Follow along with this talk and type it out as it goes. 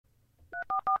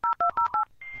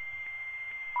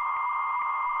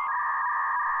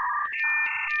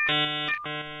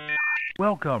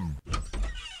Welcome.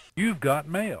 You've got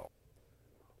mail.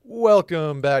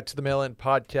 Welcome back to the Mail-In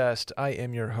Podcast. I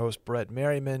am your host, Brett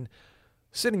Merriman.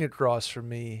 Sitting across from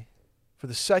me for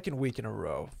the second week in a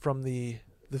row from the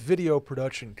video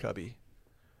production cubby,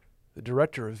 the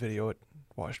director of video at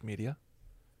Washed Media,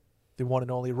 the one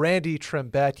and only Randy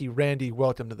Trembacki. Randy,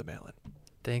 welcome to the Mail-In.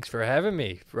 Thanks for having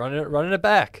me. Running it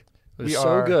back. It was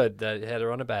so good that you had to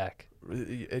run it back.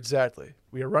 Exactly.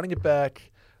 We are running it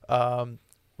back.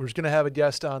 We're just going to have a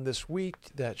guest on this week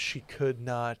that she could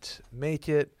not make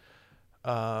it.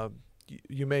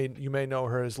 You may know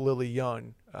her as Lily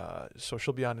Young, so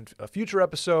she'll be on a future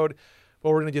episode. But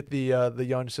we're going to get the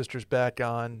Young sisters back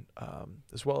on,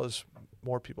 as well as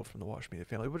more people from the Wash Media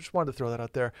family. We just wanted to throw that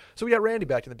out there. So we got Randy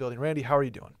back in the building. Randy, how are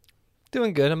you doing?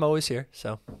 Doing good. I'm always here,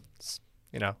 so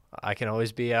I can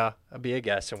always be a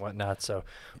guest and whatnot. So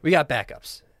we got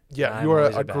backups. Yeah, you are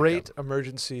a great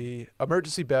emergency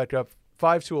backup,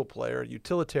 5-tool player,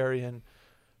 utilitarian.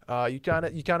 You kind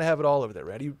of have it all over there,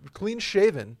 Randy. Clean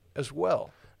shaven as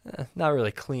well. Not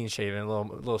really clean shaven, a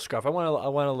little scruff. I went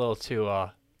a little too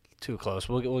close.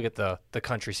 We'll get the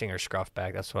country singer scruff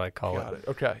back. That's what I call Got it.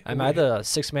 Okay. Am I the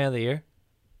sixth man of the year?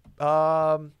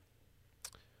 I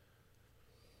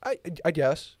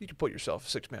guess you can put yourself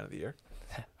 6th man of the year.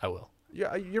 I will.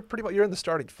 Yeah, you're pretty much in the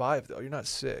starting 5 though. You're not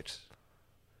 6.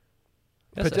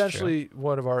 Yes, Potentially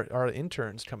one of our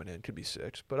interns coming in could be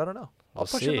 6, but I don't know. I'll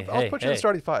put you in the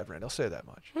starting 5, Randy. I'll say that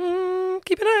much.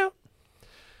 Keep an eye out.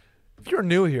 If you're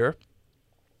new here,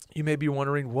 you may be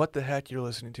wondering what the heck you're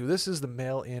listening to. This is the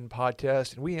Mail-In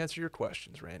Podcast, and we answer your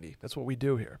questions, Randy. That's what we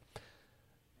do here.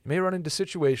 You may run into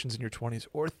situations in your 20s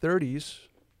or 30s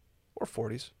or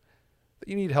 40s that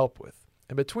you need help with.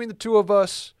 And between the two of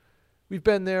us, we've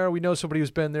been there. We know somebody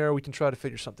who's been there. We can try to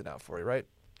figure something out for you, right?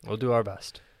 We'll do our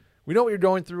best. We know what you're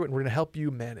going through, and we're going to help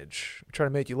you manage. We try to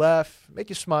make you laugh, make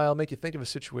you smile, make you think of a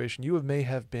situation you may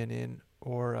have been in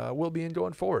or will be in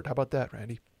going forward. How about that,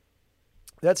 Randy?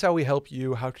 That's how we help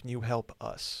you. How can you help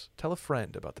us? Tell a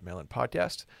friend about the Mail-In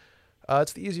Podcast.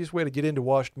 It's the easiest way to get into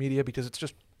Washed Media because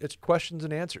it's questions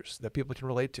and answers that people can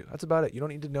relate to. That's about it. You don't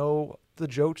need to know the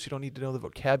jokes. You don't need to know the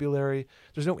vocabulary.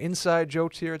 There's no inside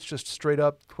jokes here. It's just straight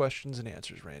up questions and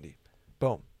answers, Randy.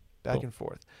 Boom. Back and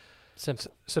forth. Send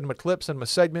them a clip, send them a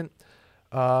segment,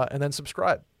 and then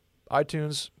subscribe.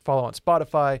 iTunes, follow on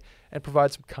Spotify, and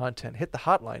provide some content. Hit the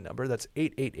hotline number. That's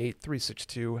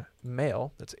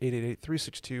 888-362-MAIL. That's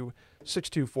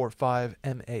 888-362-6245,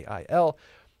 MAIL.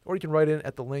 Or you can write in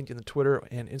at the link in the Twitter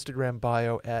and Instagram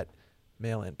bio at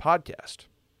Mail-In Podcast.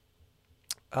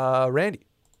 Randy,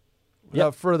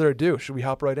 without further ado, should we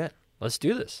hop right in? Let's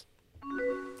do this.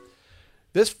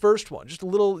 This first one, just a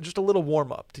little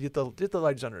warm up to get the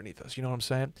legs underneath us. You know what I'm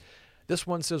saying? This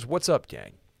one says, "What's up,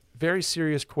 gang?" Very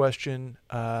serious question,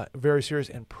 very serious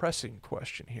and pressing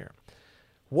question here.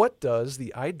 What does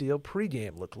the ideal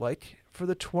pregame look like for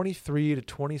the 23 to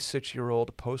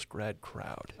 26-year-old post-grad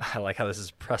crowd? I like how this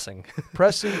is pressing.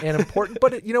 Pressing and important.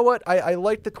 But you know what? I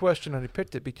like the question and I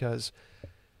picked it because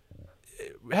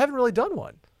we haven't really done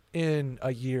one in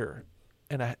a year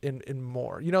and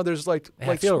more. You know, there's like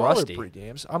smaller rusty.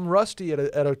 pregames. I'm rusty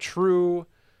at a true,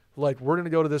 like, we're going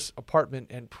to go to this apartment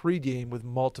and pregame with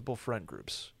multiple friend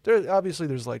groups. Obviously,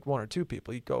 there's like 1 or 2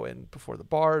 people. You go in before the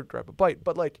bar, grab a bite.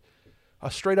 But like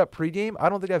a straight-up pregame, I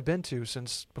don't think I've been to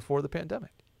since before the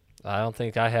pandemic. I don't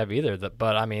think I have either.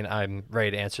 But, I mean, I'm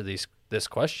ready to answer this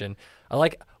question.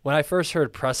 When I first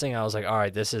heard pressing, I was like, all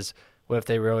right, this is – what if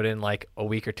they wrote in like a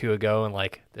week or 2 ago and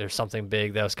like there's something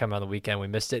big that was coming on the weekend, we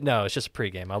missed it? No, it's just a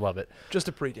pregame. I love it. Just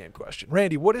a pregame question.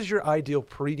 Randy, what does your ideal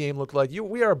pregame look like?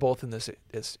 We are both in this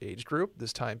age group,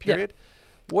 this time period.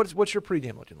 Yeah. What's your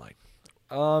pregame looking like?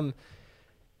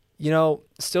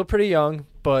 Still pretty young,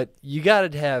 but you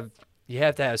have to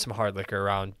have some hard liquor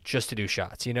around just to do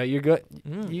shots. You know, you're good.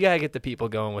 You got to get the people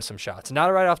going with some shots.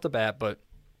 Not right off the bat, but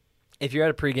if you're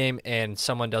at a pregame and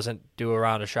someone doesn't do a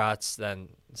round of shots, then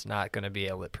it's not going to be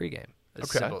a lit pregame. As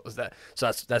simple as that.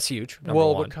 So that's huge. Number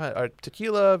one. What kind?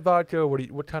 Tequila, vodka?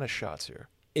 What kind of shots here?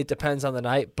 It depends on the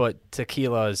night, but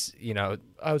tequila is,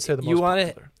 I would say the most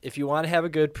popular. If you want to have a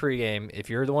good pregame, if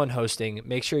you're the one hosting,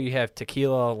 make sure you have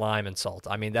tequila, lime, and salt.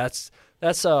 I mean, that's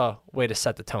a way to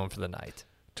set the tone for the night.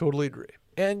 Totally agree.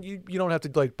 And you don't have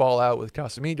to like ball out with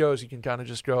Casamigos. You can kind of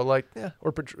just go like,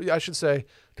 or I should say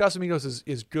Casamigos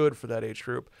is good for that age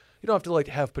group. You don't have to like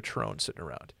have Patron sitting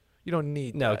around. You don't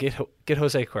need that. Get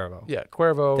Jose Cuervo. Yeah,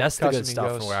 Cuervo. That's the Casamigos, good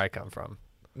stuff from where I come from.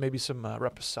 Maybe some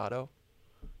Reposado.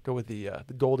 Go with the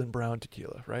golden brown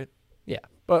tequila, right? Yeah,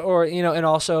 and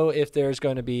also if there's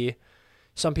going to be,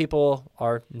 some people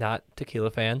are not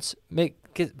tequila fans.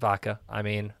 Get vodka. I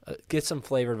mean, get some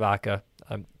flavored vodka.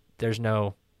 You're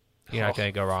not going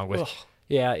to go wrong with.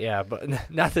 Yeah, but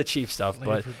not the cheap stuff.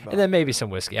 Flavored But vodka. and then maybe some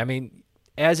whiskey. I mean,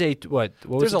 as a what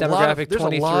was There's the a lot demographic? of, there's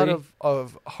 23. a lot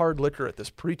of hard liquor at this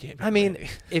pregame. I mean,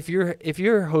 if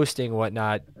you're hosting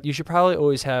whatnot, you should probably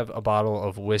always have a bottle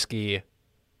of whiskey,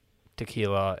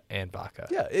 tequila, and vodka.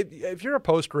 yeah, if you're a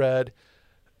post-grad,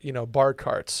 bar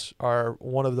carts are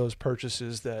one of those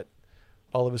purchases that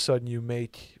all of a sudden you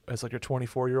make as like a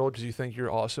 24-year-old because you think you're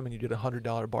awesome and you did a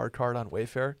 $100 bar cart on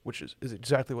Wayfair, which is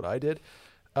exactly what I did.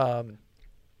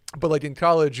 But like in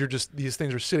college, these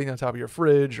things are sitting on top of your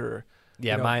fridge or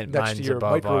next mine's to your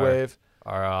above microwave.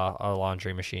 our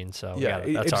laundry machine. So that's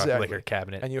exactly. our liquor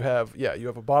cabinet. And you have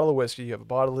a bottle of whiskey, you have a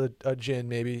bottle of gin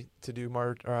maybe to do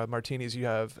martinis, you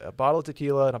have a bottle of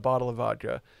tequila and a bottle of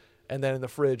vodka, and then in the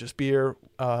fridge is beer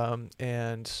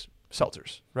and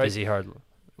seltzers, right? Fizzy hard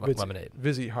lemonade.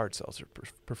 Vizzy hard seltzer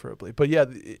preferably. But yeah,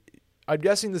 I'm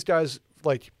guessing this guy's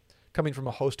like coming from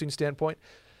a hosting standpoint.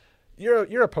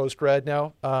 You're a post grad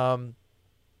now.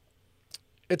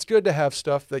 It's good to have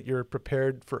stuff that you're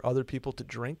prepared for other people to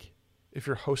drink. If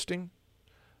you're hosting,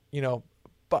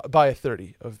 buy a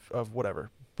 30 of whatever.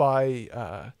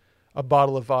 Buy a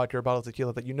bottle of vodka or a bottle of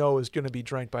tequila that is going to be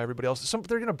drank by everybody else.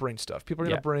 They're going to bring stuff. People are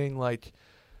going to bring like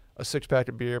a 6-pack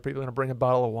of beer. People are going to bring a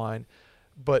bottle of wine,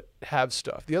 but have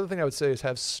stuff. The other thing I would say is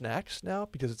have snacks now,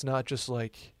 because it's not just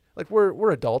like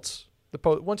we're adults.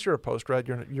 Once you're a post grad,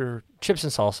 you're Chips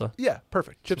and salsa. yeah,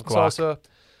 perfect. Chips and guac.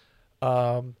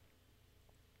 salsa.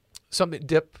 Something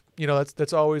dip.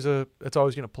 That's always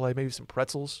gonna play. Maybe some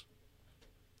pretzels.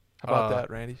 How about that,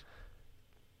 Randy?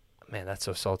 Man, that's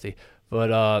so salty.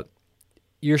 But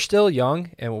you're still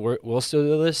young, and we'll still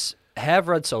do this. Have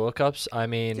red Solo cups. I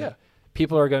mean,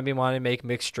 people are going to be wanting to make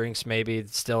mixed drinks, maybe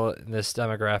still in this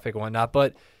demographic and whatnot.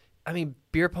 But I mean,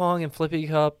 beer pong and flippy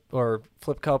cup or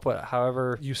flip cup,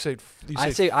 however You say. I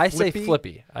say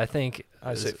flippy. I think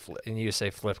I say flip. and you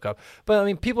say flip cup. But I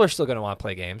mean, people are still going to want to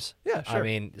play games. Yeah, sure. I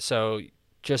mean, so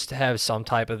just have some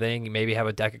type of thing. You maybe have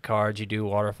a deck of cards. You do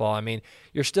waterfall. I mean,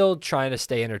 you're still trying to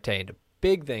stay entertained.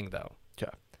 Big thing though.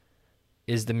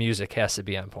 Is the music has to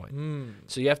be on point.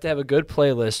 So you have to have a good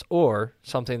playlist, or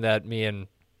something that me and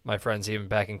my friends even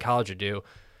back in college would do.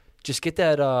 Just get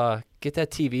that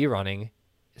TV running,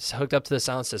 hooked up to the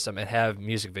sound system, and have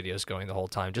music videos going the whole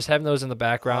time. Just having those in the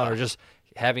background, or just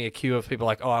having a queue of people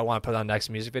like, oh, I want to put on next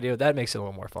music video. That makes it a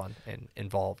little more fun and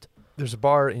involved. There's a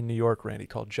bar in New York, Randy,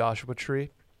 called Joshua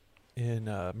Tree in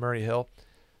Murray Hill.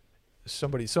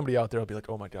 Somebody out there will be like,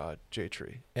 oh my God, J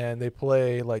Tree. And they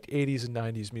play like 80s and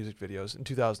 90s music videos and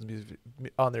 2000s music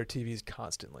on their TVs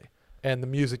constantly. And the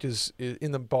music is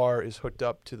in the bar is hooked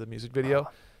up to the music video.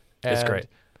 It's great.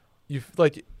 You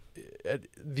like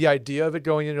the idea of it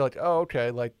going in, you're like, oh,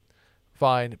 okay, like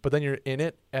fine. But then you're in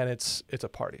it and it's a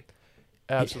party.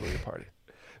 Absolutely a party.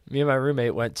 Me and my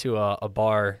roommate went to a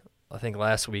bar, I think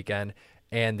last weekend,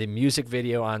 and the music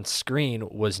video on screen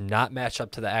was not matched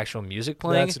up to the actual music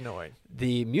playing. That's annoying.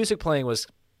 The music playing was,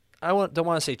 don't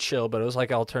want to say chill, but it was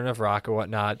like alternative rock or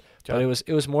whatnot. Okay. But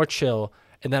it was more chill.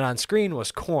 And then on screen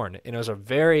was Korn, and it was a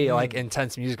very like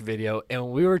intense music video.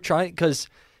 And we were trying, because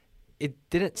it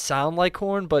didn't sound like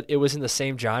Korn, but it was in the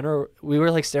same genre. We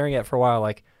were like staring at it for a while,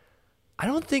 like, I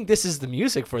don't think this is the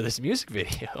music for this music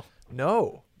video.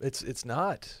 No, it's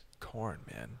not Korn,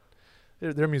 man.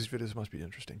 Their music videos must be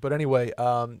interesting. But anyway,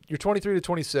 you're 23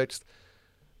 to 26th.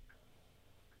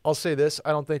 I'll say this: I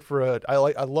don't think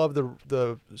I love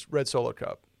the red Solo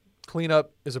cup.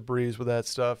 Cleanup is a breeze with that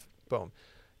stuff. Boom.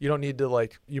 You don't need to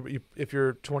if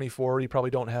you're 24, you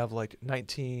probably don't have like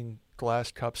 19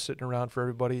 glass cups sitting around for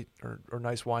everybody or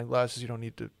nice wine glasses. You don't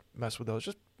need to mess with those.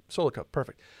 Just Solo cup,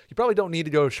 perfect. You probably don't need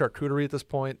to go charcuterie at this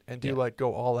point and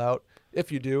go all out.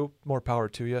 If you do, more power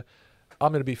to you.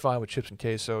 I'm going to be fine with chips and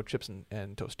queso, chips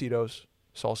and Tostitos,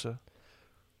 salsa.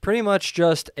 Pretty much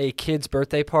just a kid's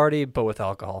birthday party, but with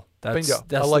alcohol. Bingo.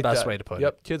 That's like the best that. way to put it.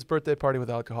 Yep, kid's birthday party with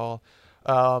alcohol.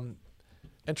 And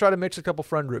try to mix a couple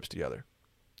friend groups together.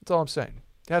 That's all I'm saying.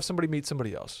 Have somebody meet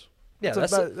somebody else. Yeah,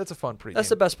 that's a fun pregame. That's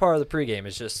the best part of the pregame,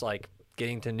 is just like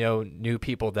getting to know new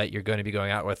people that you're going to be going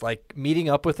out with. Like meeting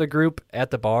up with a group at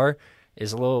the bar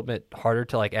is a little bit harder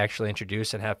to like actually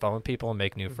introduce and have fun with people and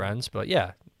make new friends. But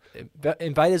yeah,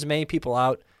 invite as many people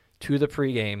out to the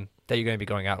pregame that you're going to be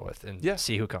going out with and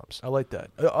see who comes. I like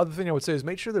that. The other thing I would say is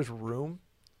make sure there's room.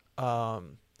 You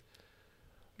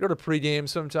go to pregame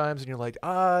sometimes and you're like,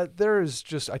 I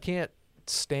can't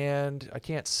stand, I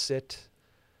can't sit.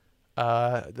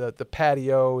 The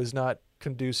patio is not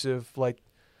conducive. Like,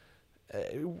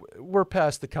 we're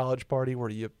past the college party where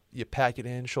you pack it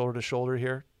in shoulder to shoulder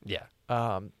here. Yeah.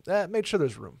 Make sure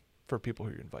there's room for people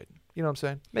who you're inviting. You know what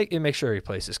I'm saying? Make sure your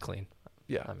place is clean.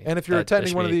 Yeah. I mean, and if you're that attending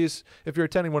should one of be- these,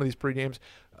 pre-games,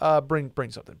 bring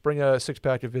something. Bring a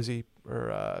 6-pack of Vizzy,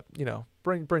 or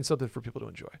bring something for people to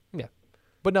enjoy. Yeah.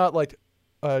 But not like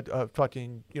a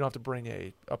fucking. You don't have to bring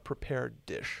a prepared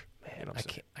dish. Man, You know what I'm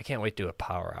saying? I can't wait to do a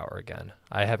power hour again.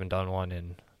 I haven't done one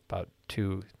in about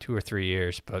two or 3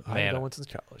 years, but I haven't man, done one since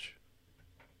college.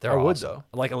 they're I would, awesome.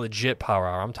 Like a legit power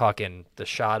hour. I'm talking the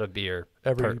shot of beer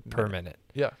Every per minute.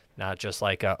 Yeah. Not just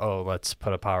like let's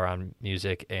put a power on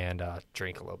music and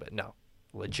drink a little bit. No,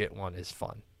 legit one is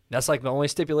fun. That's like the only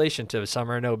stipulation to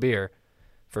summer no beer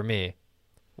for me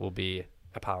will be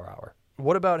a power hour.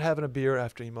 What about having a beer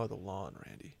after you mow the lawn,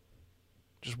 Randy?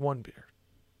 Just one beer.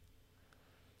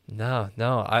 No.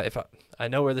 I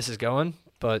know where this is going,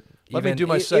 but Let me even, do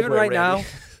my segue, even right Randy. now,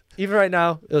 even right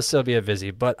now, it'll still be a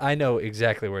Vizzy. But I know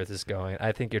exactly where this is going.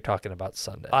 I think you're talking about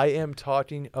Sunday. I am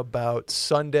talking about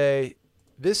Sunday.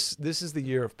 This is the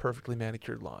year of perfectly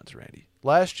manicured lawns, Randy.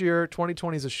 Last year,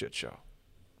 2020 is a shit show.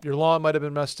 Your lawn might have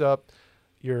been messed up.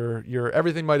 Your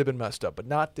everything might have been messed up, but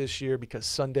not this year because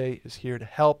Sunday is here to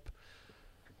help.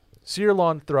 See your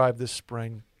lawn thrive this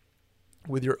spring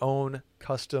with your own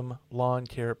custom lawn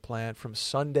care plan from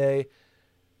Sunday.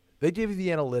 They give you the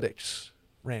analytics,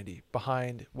 Randy,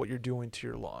 behind what you're doing to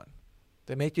your lawn.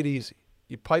 They make it easy.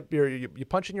 You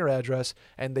punch in your address,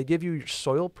 and they give you your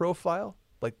soil profile.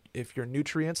 Like if your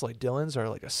nutrients, like Dylan's, are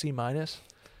like a C-, and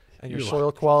your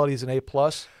soil quality is an A+,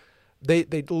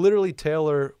 they literally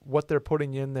tailor what they're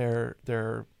putting in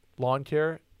their lawn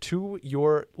care to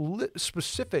your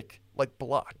specific like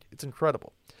block. It's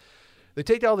incredible. They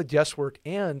take all the guesswork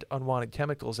and unwanted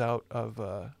chemicals out of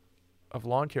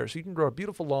lawn care, so you can grow a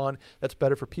beautiful lawn that's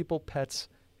better for people, pets,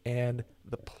 and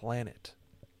the planet.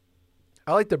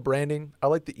 I like the branding. I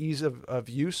like the ease of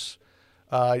use.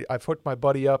 I've hooked my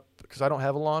buddy up, because I don't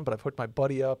have a lawn, but I've hooked my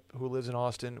buddy up who lives in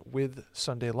Austin with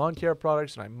Sunday Lawn Care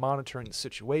products, and I'm monitoring the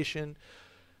situation.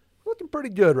 We're looking pretty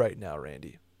good right now,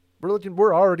 Randy.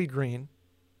 We're already green.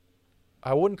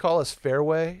 I wouldn't call us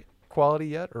fairway quality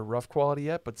yet or rough quality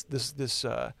yet, but this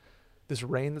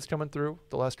rain that's coming through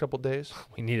the last couple of days.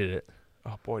 We needed it.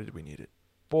 Oh, boy, did we need it.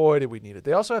 Boy, did we need it.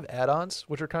 They also have add-ons,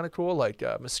 which are kind of cool, like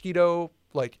mosquito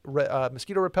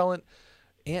repellent,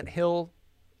 anthill.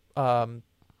 I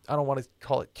don't want to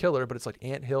call it killer, but it's like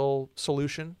anthill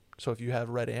solution. So if you have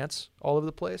red ants all over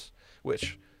the place,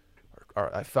 which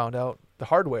I found out the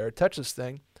hard way, or touch this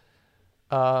thing,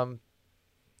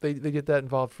 they get that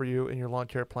involved for you in your lawn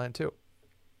care plan too.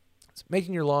 It's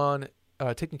making your lawn,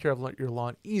 taking care of your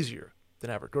lawn easier than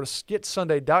ever. Go to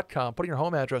getsunday.com, put in your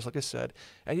home address, like I said,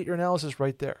 and get your analysis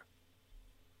right there.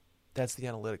 That's the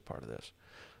analytic part of this.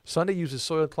 Sunday uses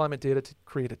soil climate data to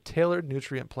create a tailored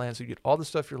nutrient plan so you get all the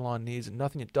stuff your lawn needs and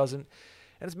nothing it doesn't.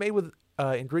 And it's made with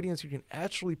ingredients you can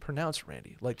actually pronounce,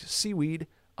 Randy, like seaweed,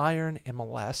 iron, and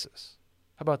molasses.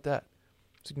 How about that?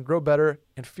 So you can grow better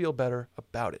and feel better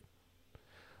about it.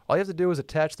 All you have to do is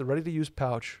attach the ready-to-use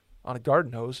pouch on a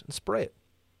garden hose and spray it.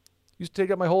 Used to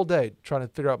take up my whole day trying to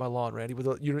figure out my lawn, Randy.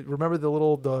 You remember the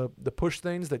little the push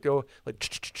things that go like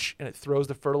and it throws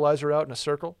the fertilizer out in a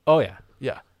circle? Oh yeah.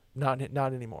 Yeah. Not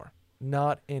anymore.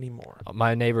 Not anymore.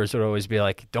 My neighbors would always be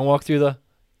like, "Don't walk through the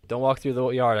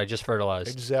yard. I just fertilized."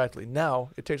 Exactly. Now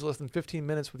it takes less than 15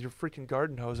 minutes with your freaking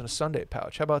garden hose and a Sunday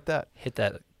pouch. How about that? Hit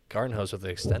that garden hose with the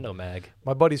Extendo mag.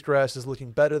 My buddy's grass is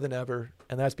looking better than ever,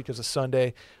 and that's because of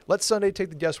Sunday. Let Sunday take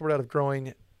the guesswork out of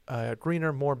growing a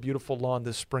greener, more beautiful lawn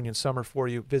this spring and summer for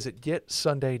you. Visit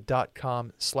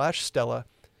getsunday.com/Stella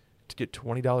to get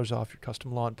 $20 off your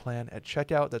custom lawn plan at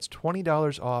checkout. That's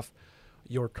 $20 off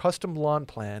your custom lawn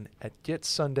plan at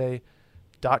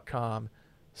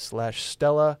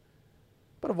getsunday.com/Stella.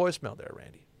 Put a voicemail there,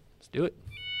 Randy. Let's do it.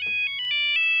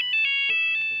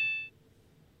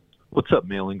 What's up,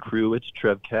 Mail and Crew? It's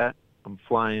Trev Cat. I'm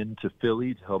flying to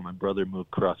Philly to help my brother move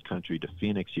cross-country to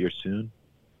Phoenix here soon.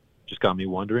 Just got me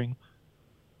wondering,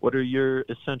 what are your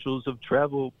essentials of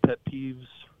travel, pet peeves,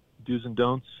 do's and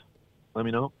don'ts? Let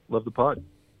me know. Love the pod.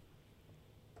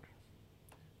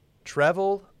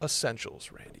 Travel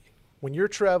essentials, Randy. When you're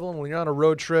traveling, when you're on a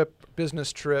road trip,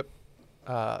 business trip,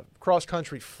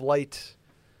 cross-country flight,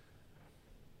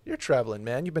 you're traveling,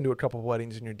 man. You've been to a couple of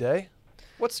weddings in your day.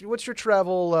 What's your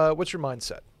travel? What's your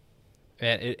mindset?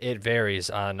 Man, it varies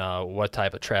on what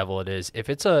type of travel it is. If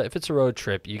it's a road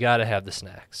trip, you got to have the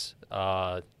snacks.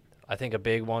 I think a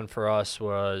big one for us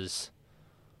was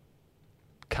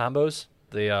combos.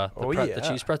 The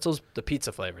cheese pretzels, the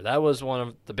pizza flavor. That was one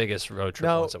of the biggest road trip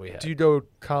ones that we had. Do you go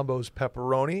combos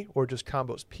pepperoni or just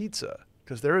combos pizza?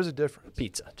 Because there is a difference.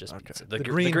 Pizza, just Okay. pizza. The The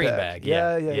green green bag. bag.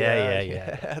 Yeah.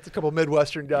 Yeah. That's a couple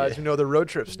Midwestern guys who know the road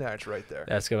trip snacks right there.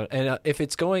 That's good. And if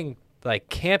it's going like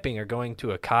camping or going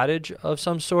to a cottage of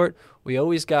some sort, we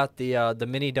always got the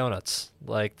mini donuts,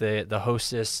 like the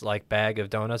Hostess like bag of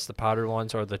donuts, the powdered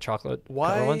ones or the chocolate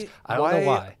covered ones. I don't know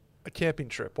why. A camping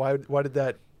trip? Why did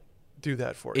that do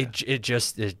that for you? It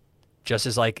just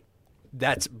is like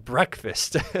that's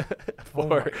breakfast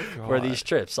for these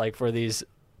trips, like for these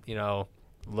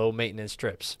low maintenance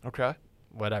trips, Okay.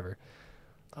 whatever.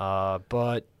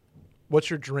 But What's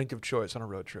your drink of choice on a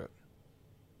road trip?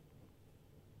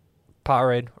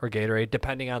 Powerade or Gatorade,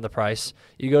 depending on the price.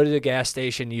 You go to the gas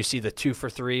station, you see the 2 for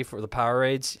 $3 for the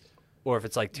Powerades, or if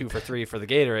it's like 2 for $3 for the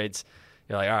Gatorades,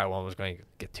 you're like, all right, well, I was going to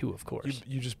get 2, of course.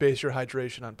 You just base your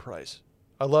hydration on price.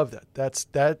 I love that.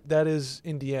 That is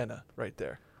Indiana right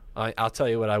there. I'll tell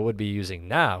you what I would be using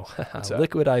now. that?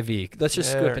 Liquid IV. Let's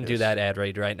just There skip it and do is. that ad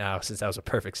read right now, since that was a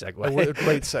perfect segue.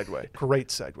 Great segue. Great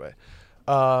segue.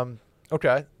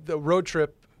 Okay. The road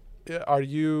trip. Are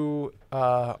you?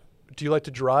 Do you like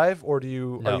to drive, or are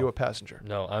you a passenger?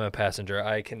 No, I'm a passenger.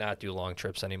 I cannot do long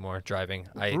trips anymore driving.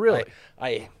 Really?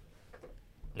 I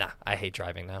hate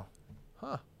driving now.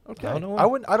 Huh. Okay. I don't know. I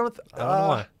wouldn't. I don't. I don't know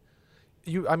why.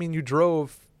 You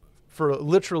drove for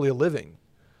literally a living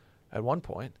at one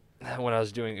point. When I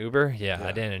was doing Uber, Yeah.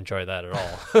 I didn't enjoy that at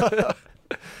all.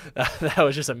 That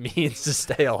was just a means to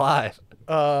stay alive.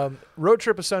 Road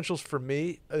trip essentials for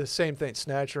me, same thing.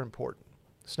 Snacks are important.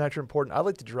 I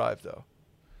like to drive though.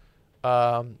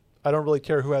 I don't really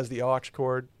care who has the aux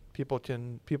cord. People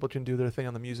can do their thing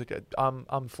on the music.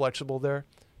 I'm flexible there.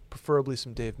 Preferably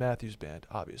some Dave Matthews Band,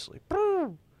 obviously. Yeah,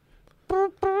 we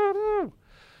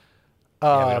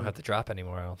don't have to drop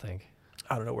anymore, I don't think.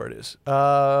 I don't know where it is.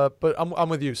 But I'm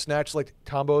with you. Snacks like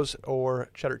combos or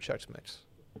cheddar Chex Mix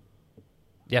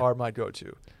are my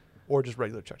go-to, or just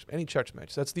regular Chex. Any Chex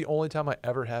Mix. That's the only time I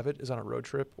ever have it is on a road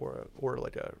trip or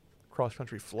like a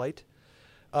cross-country flight.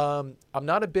 I'm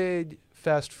not a big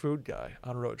fast food guy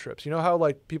on road trips. You know how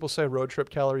like people say road trip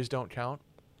calories don't count?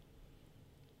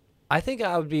 I think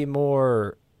I'm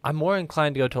more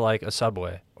inclined to go to like a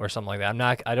Subway or something like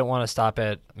that. I don't want to stop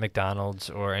at McDonald's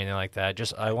or anything like that.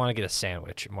 Just I want to get a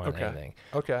sandwich more than anything.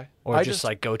 Okay. Or just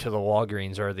like go to the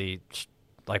Walgreens or the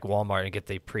like Walmart and get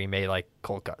the pre-made like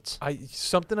cold cuts.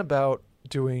 Something about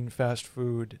doing fast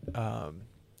food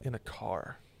in a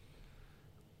car,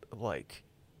 like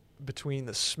between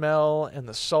the smell and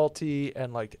the salty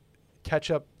and like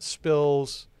ketchup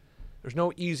spills. There's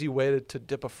no easy way to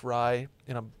dip a fry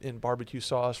in barbecue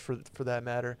sauce for that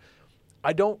matter.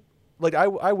 I don't like. I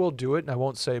will do it and I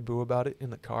won't say boo about it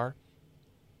in the car.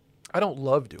 I don't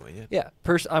love doing it. Yeah,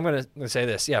 I'm gonna say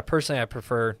this. Yeah, personally, I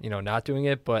prefer not doing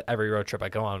it. But every road trip I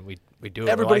go on, we do it.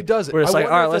 Everybody does it. We're just I like,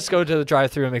 all wonder right, if let's go to the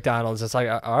drive-through at McDonald's. It's like,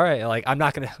 all right, like I'm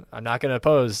not gonna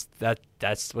oppose that.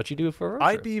 That's what you do for a road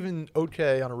I'd trip. be even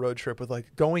okay on a road trip with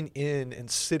like going in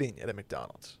and sitting at a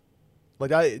McDonald's.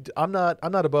 Like I'm not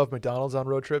above McDonald's on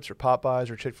road trips or Popeyes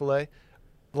or Chick-fil-A.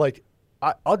 Like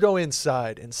I'll go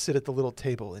inside and sit at the little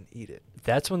table and eat it.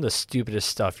 That's when the stupidest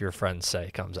stuff your friends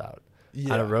say comes out.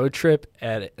 Yeah. On a road trip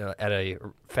at a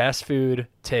fast food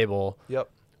table. Yep.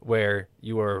 Where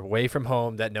you are away from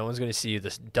home, that no one's going to see you.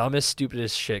 The dumbest,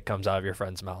 stupidest shit comes out of your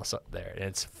friend's mouth up there, and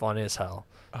it's fun as hell.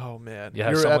 Oh man, You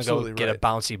have You're someone absolutely go get right. a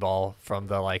bouncy ball from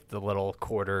the little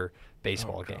quarter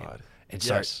baseball game and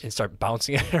start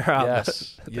bouncing it around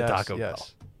the Taco Bell.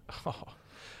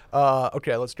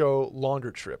 Okay, let's go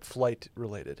longer trip, flight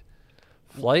related.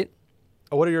 Flight?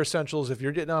 What are your essentials if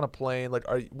you're getting on a plane? Like,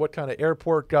 what kind of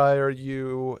airport guy are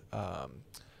you?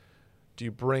 Do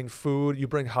you bring food? You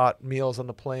bring hot meals on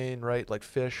the plane, right? Like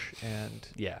fish and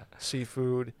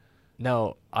seafood.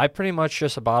 No, I pretty much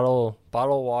just a bottle of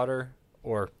water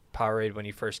or Powerade when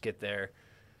you first get there.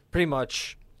 Pretty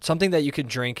much something that you can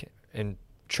drink and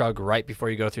chug right before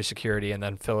you go through security, and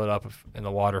then fill it up in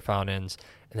the water fountains,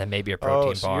 and then maybe a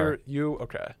protein bar.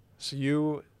 So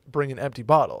you bring an empty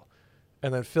bottle,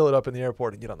 and then fill it up in the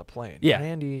airport and get on the plane. Yeah,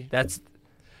 Randy,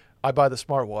 I buy the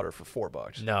smart water for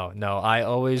 $4. No, I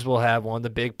always will have one of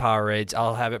the big Powerades.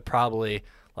 I'll have it probably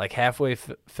like halfway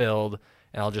filled,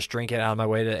 and I'll just drink it on my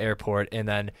way to the airport. And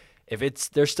then if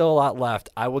there's still a lot left,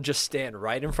 I will just stand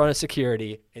right in front of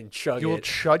security and chug it. You'll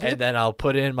chug it? And then I'll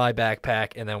put it in my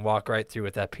backpack and then walk right through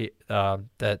with that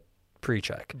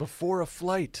pre-check. Before a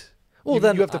flight. Well,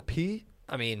 then you have to pee?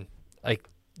 I mean, I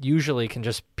usually can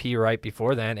just pee right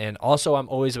before then. And also, I'm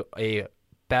always a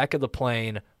back of the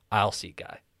plane aisle seat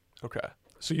guy. Okay.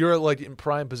 So you're like in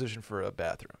prime position for a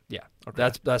bathroom. Yeah.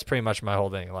 Okay. That's pretty much my whole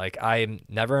thing. Like I'm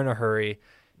never in a hurry.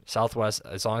 Southwest,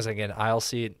 as long as I get an aisle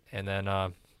seat and then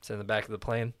sit in the back of the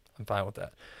plane, I'm fine with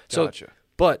that. So, Gotcha.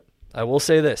 but I will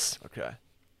say this. Okay.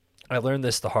 I learned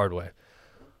this the hard way.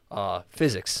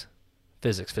 Physics.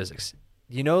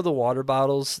 You know the water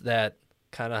bottles that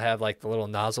kind of have like the little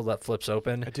nozzle that flips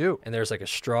open? I do. And there's like a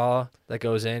straw that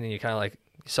goes in and you kind of like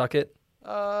suck it?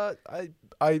 I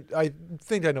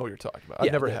think I know what you're talking about.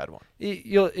 I've never had one.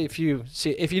 If you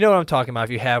know what I'm talking about, if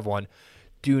you have one,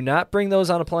 do not bring those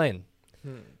on a plane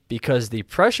because the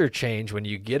pressure change when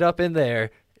you get up in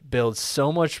there builds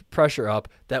so much pressure up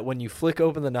that when you flick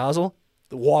open the nozzle,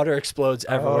 the water explodes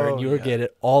everywhere and you'll get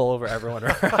it all over everyone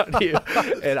around you.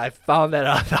 And I found that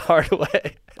out the hard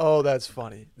way. Oh, that's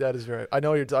funny. That is very. I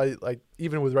know like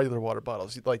even with regular water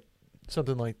bottles, like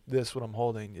something like this, what I'm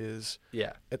holding is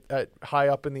at high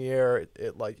up in the air.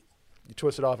 It like you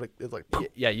twist it off, it's like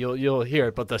yeah, you'll hear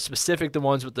it. But the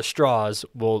ones with the straws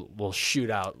will shoot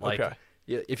out. Like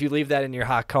if you leave that in your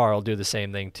hot car, it'll do the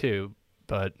same thing too.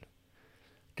 But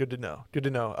good to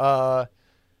know.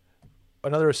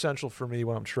 Another essential for me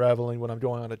when I'm traveling, when I'm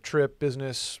going on a trip,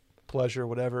 business, pleasure,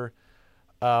 whatever,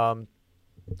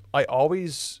 I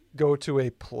always go to a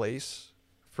place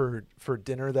for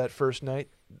dinner that first night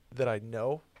that I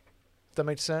know, if that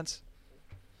makes sense.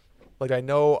 Like I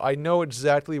know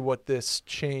exactly what this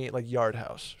chain, like Yard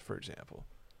House, for example.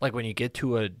 Like when you get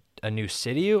to a new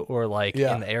city or like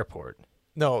in the airport?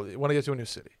 No, when I get to a new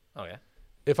city. Oh, yeah.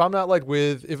 If I'm not like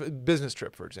if a business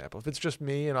trip, for example, if it's just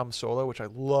me and I'm solo, which I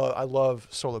love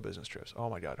solo business trips.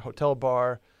 Oh my God. Hotel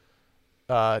bar,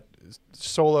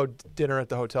 solo dinner at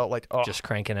the hotel, like just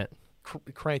cranking it.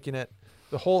 Cranking it.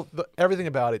 Everything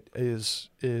about it is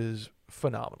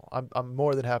phenomenal. I'm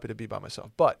more than happy to be by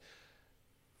myself. But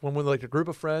when we're like a group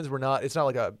of friends, it's not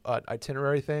like a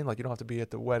itinerary thing. Like you don't have to be at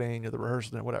the wedding or the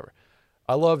rehearsal or whatever.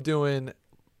 I love doing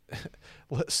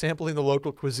sampling the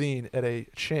local cuisine at a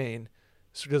chain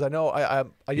because I know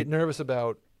I get nervous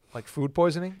about like food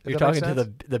poisoning. You're talking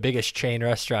to the biggest chain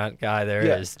restaurant guy there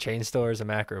is, chain stores and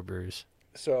macro brews.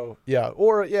 So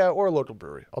or a local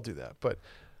brewery. I'll do that. But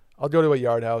I'll go to a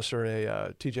Yard House or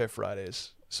a TJ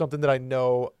Fridays, something that I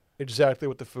know exactly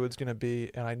what the food's going to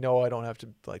be, and I know I don't have to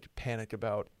like panic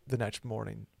about the next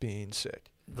morning being sick.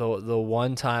 The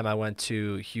one time I went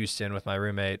to Houston with my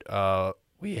roommate,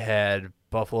 we had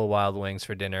Buffalo Wild Wings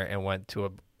for dinner and went to a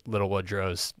Little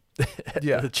Woodrow's,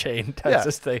 the chain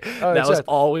Texas thing. That was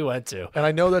all we went to. And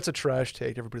I know that's a trash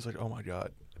take. Everybody's like, oh my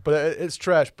God. But it's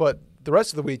trash. But the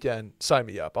rest of the weekend, sign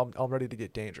me up. I'm ready to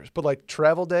get dangerous. But like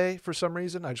travel day, for some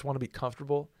reason, I just want to be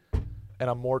comfortable, and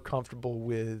I'm more comfortable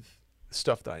with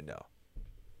stuff that I know.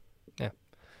 Yeah.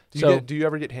 Do you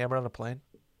ever get hammered on a plane?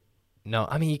 No,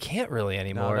 I mean you can't really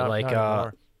anymore. No, not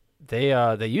anymore.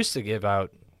 They used to give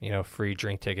out free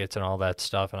drink tickets and all that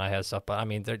stuff, and I had stuff, but I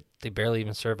mean they barely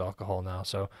even serve alcohol now,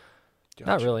 so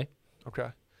not really. Okay.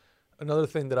 Another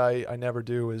thing that I never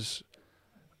do is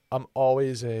I'm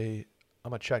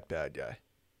a check bag guy.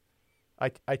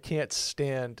 I can't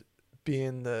stand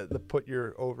being the put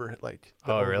your over like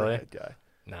the overhead guy.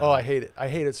 No. Oh, I hate it. I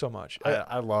hate it so much.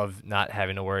 I love not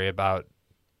having to worry about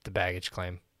the baggage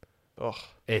claim. Oh,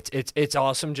 it's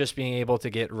awesome just being able to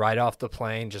get right off the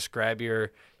plane, just grab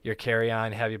your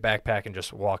carry-on, have your backpack, and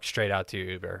just walk straight out to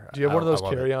your Uber. Do you have one of those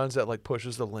carry-ons that like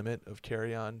pushes the limit of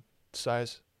carry-on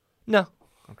size? No.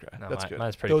 Okay, no, that's good.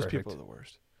 Mine's pretty those perfect. people are the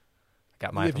worst.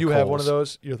 Got mine. If you have one of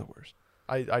those, you're the worst.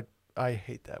 I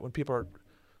hate that when people are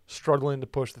struggling to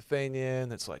push the thing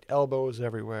in. It's like elbows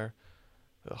everywhere.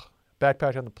 Ugh.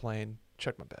 Backpack on the plane.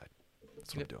 Check my bag.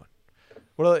 That's what I'm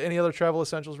doing. Any other travel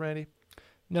essentials, Randy?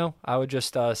 No, I would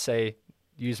just say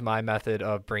use my method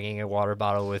of bringing a water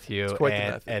bottle with you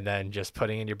and then just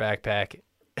putting in your backpack.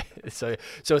 so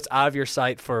it's out of your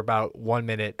sight for about 1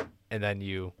 minute, and then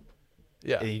you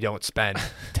don't spend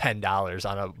 $10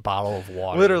 on a bottle of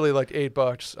water. Literally like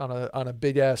 $8 on a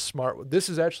big ass smart. This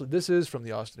is from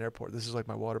the Austin airport. This is like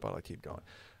my water bottle. I keep going.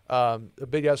 A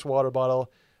big ass water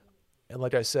bottle. And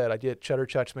like I said, I get cheddar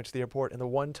Chex Mix at the airport. And the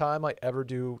one time I ever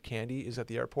do candy is at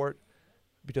the airport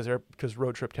because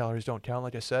road trip calories don't count,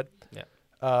 like I said.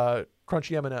 Yeah.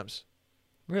 Crunchy M&Ms.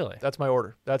 Really? That's my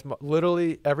order. That's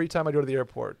literally every time I go to the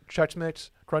airport. Chex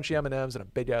Mix, crunchy M&Ms, and a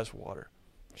big ass water.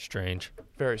 Strange.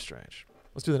 Very strange.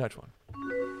 Let's do the next one.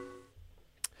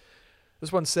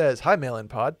 This one says, "Hi, Mail-In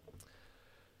Pod.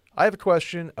 I have a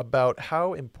question about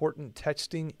how important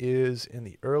texting is in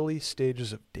the early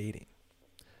stages of dating.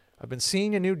 I've been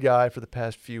seeing a new guy for the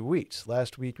past few weeks.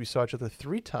 Last week, we saw each other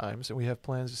 3 times, and we have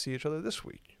plans to see each other this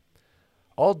week.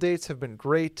 All dates have been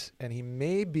great, and he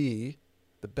may be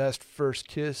the best first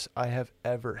kiss I have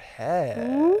ever had."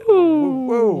 Ooh.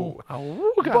 Whoa.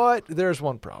 Oh, but there's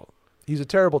one problem. He's a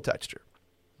terrible texter.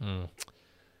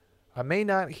 I may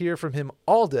not hear from him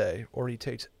all day, or he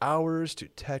takes hours to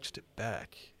text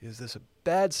back. Is this a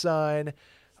bad sign?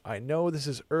 I know this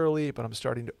is early, but I'm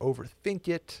starting to overthink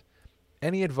it.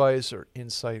 Any advice or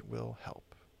insight will help.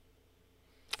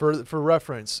 For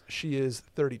reference, she is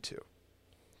 32.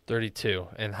 32.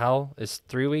 And how is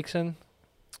 3 weeks in? Is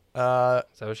that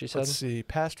what she said? Let's see,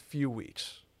 past few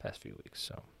weeks. Past few weeks.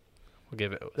 So we'll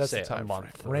give it That's say the time a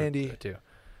month. frame. Randy, or two.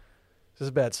 this is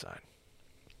a bad sign.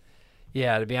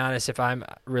 Yeah, to be honest, if I'm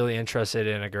really interested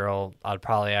in a girl, I'd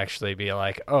probably actually be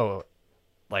like, oh,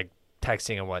 like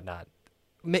texting and whatnot.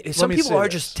 Some me people say are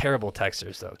this. just terrible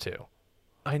texters, though, too.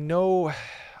 I know.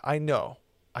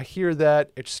 I hear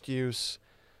that excuse.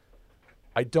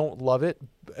 I don't love it,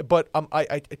 but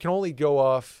I can only go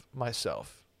off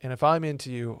myself. And if I'm into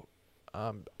you,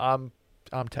 I'm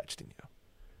texting you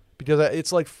because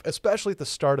it's like, especially at the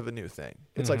start of a new thing,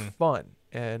 it's like fun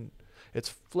and it's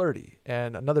flirty.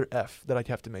 And another F that I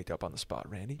have to make up on the spot,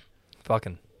 Randy.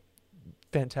 Fucking.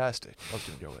 Fantastic. I was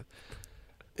gonna go with.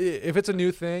 If it's a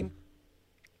new thing,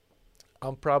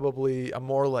 I'm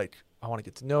more like, I want to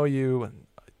get to know you. And,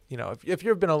 if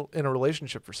you've been in a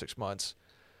relationship for 6 months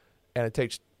and it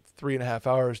takes 3.5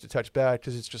 hours to text back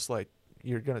because it's just like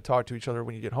you're going to talk to each other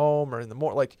when you get home or in the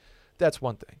morning, like that's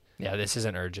one thing. Yeah, this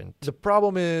isn't urgent. The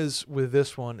problem is with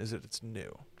this one is that it's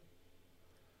new,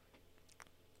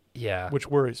 Yeah. which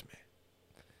worries me.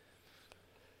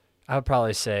 I would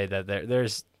probably say that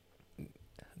there's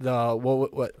the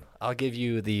what I'll give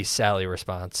you the Sally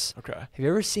response. Okay. Have you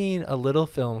ever seen a little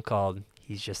film called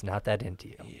He's Just Not That Into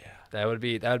You? Yeah. That would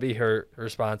be her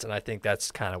response, and I think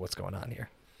that's kind of what's going on here.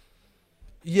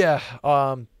 Yeah.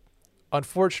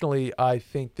 Unfortunately, I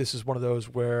think this is one of those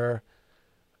where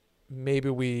maybe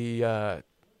we, the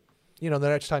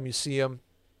next time you see him,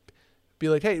 be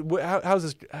like, hey, how's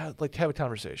this? Like, have a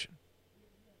conversation.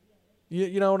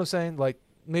 You know what I'm saying? Like,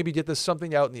 maybe get this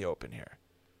something out in the open here.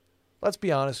 Let's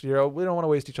be honest here. We don't want to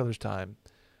waste each other's time.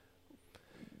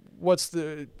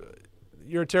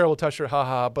 You're a terrible toucher,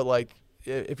 haha, but like,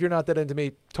 if you're not that into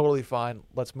me, totally fine.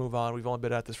 Let's move on. We've only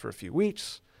been at this for a few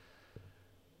weeks.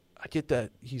 I get that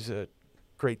he's a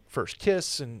great first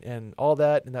kiss and all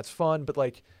that, and that's fun, but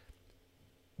like,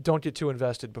 don't get too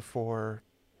invested before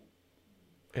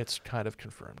it's kind of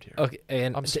confirmed here. Okay,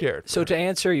 and I'm scared. So to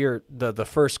answer the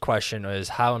first question is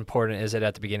how important is it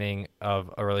at the beginning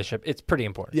of a relationship? It's pretty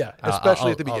important. Yeah,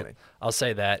 especially at the beginning. I'll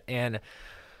say that. And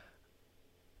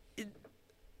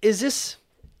is this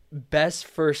best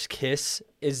first kiss?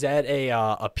 Is that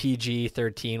a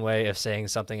PG-13 way of saying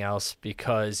something else?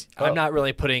 Because I'm not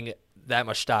really putting that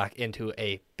much stock into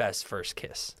a best first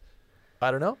kiss. I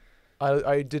don't know.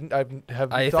 I haven't thought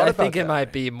about I think that. it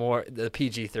might be more the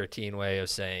PG-13 way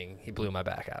of saying he blew my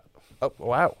back out. Oh,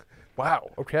 wow.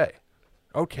 Okay.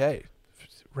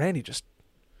 Randy,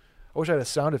 I wish I had a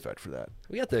sound effect for that.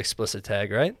 We got the explicit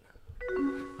tag, right?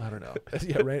 I don't know.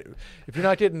 Yeah, Randy, if you're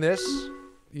not getting this,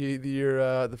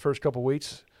 you're the first couple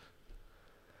weeks.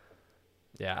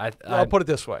 Yeah, I'll put it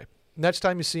this way: next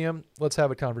time you see him, let's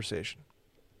have a conversation.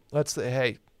 Let's say,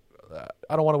 hey,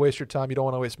 I don't want to waste your time. You don't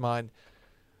want to waste mine.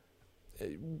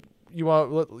 You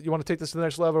want to take this to the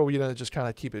next level, or are you gonna just kind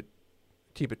of keep it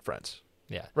friends?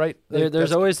 Yeah, right.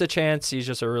 There's always the chance he's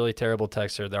just a really terrible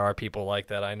texter. There are people like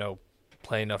that. I know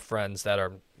plenty enough friends that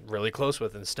are really close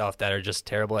with and stuff that are just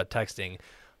terrible at texting,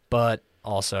 but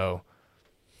also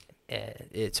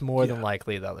it's more than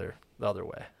likely the other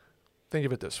way. Think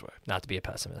of it this way. Not to be a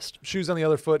pessimist. Shoes on the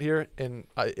other foot here, and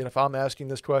if I'm asking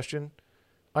this question,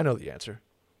 I know the answer.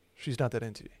 She's not that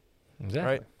into you.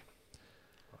 Exactly. Right?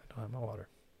 I don't have my water.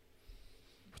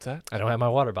 What's that? I don't have my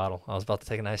water bottle. I was about to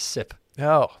take a nice sip.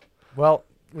 Oh, well,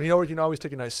 you know where you can always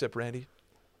take a nice sip, Randy?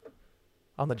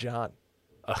 On the John.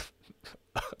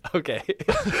 Okay.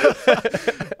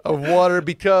 Of water,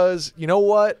 because you know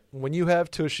what? When you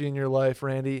have Tushy in your life,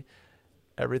 Randy,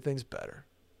 everything's better.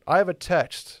 I have a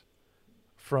text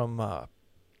from a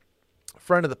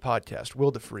friend of the podcast,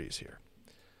 Will DeFries here.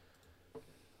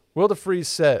 Will DeFries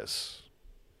says,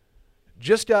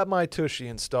 just got my Tushy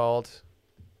installed.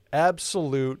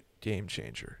 Absolute game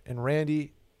changer. And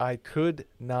Randy, I could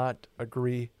not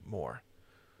agree more.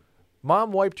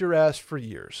 Mom wiped your ass for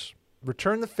years.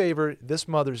 Return the favor this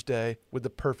Mother's Day with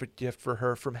the perfect gift for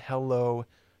her from Hello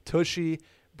Tushy.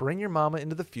 Bring your mama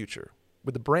into the future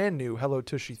with the brand new Hello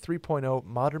Tushy 3.0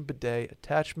 modern bidet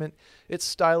attachment. It's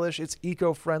stylish, it's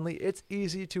eco-friendly, it's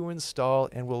easy to install,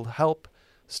 and will help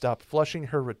stop flushing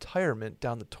her retirement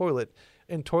down the toilet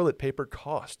and toilet paper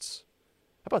costs.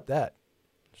 How about that?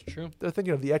 It's true. They're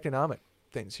thinking of the economic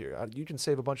things here. You can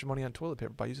save a bunch of money on toilet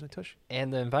paper by using a Tushy.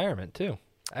 And the environment, too.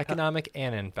 Economic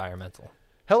and environmental.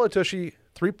 Hello Tushy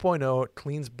 3.0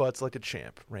 cleans butts like a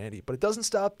champ, Randy. But it doesn't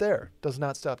stop there. Does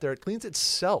not stop there. It cleans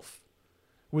itself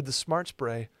with the Smart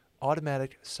Spray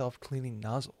automatic self-cleaning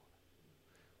nozzle.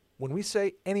 When we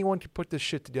say anyone can put this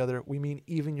shit together, we mean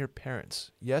even your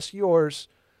parents. Yes, yours.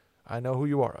 I know who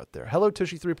you are out there. Hello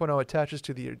Tushy 3.0 attaches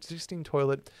to the existing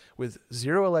toilet with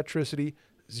zero electricity,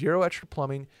 zero extra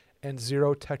plumbing, and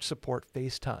zero tech support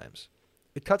FaceTimes.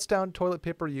 It cuts down toilet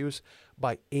paper use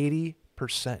by 80%.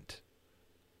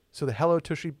 So the Hello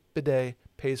Tushy bidet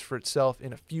pays for itself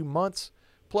in a few months.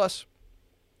 Plus,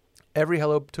 every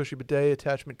Hello Tushy bidet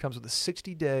attachment comes with a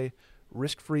 60-day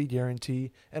risk-free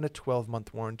guarantee and a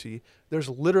 12-month warranty. There's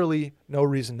literally no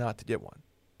reason not to get one.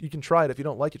 You can try it. If you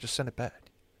don't like it, just send it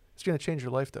back. It's going to change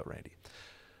your life, though, Randy.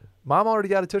 Mom already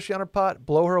got a Tushy on her pot.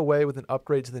 Blow her away with an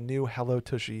upgrade to the new Hello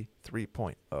Tushy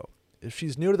 3.0. If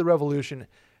she's new to the revolution,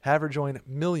 have her join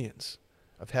millions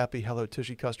of happy Hello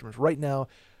Tushy customers right now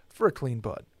for a clean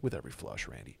butt with every flush,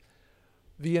 Randy.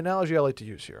 The analogy I like to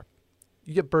use here,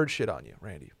 you get bird shit on you,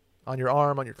 Randy, on your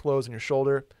arm, on your clothes, on your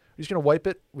shoulder. You're just going to wipe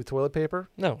it with toilet paper?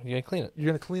 No, you're going to clean it. You're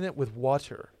going to clean it with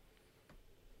water.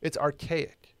 It's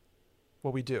archaic,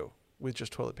 what we do with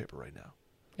just toilet paper right now.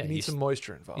 Yeah, you need some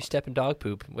moisture involved. You step in dog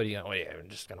poop. What are you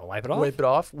just going to wipe it off? Wipe it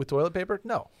off with toilet paper?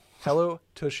 No. Hello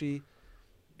Tushy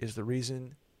is the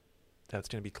reason that it's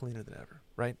going to be cleaner than ever,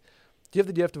 right? Give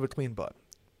the gift of a clean butt.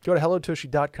 Go to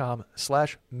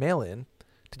hellotushy.com/mailin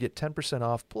to get 10%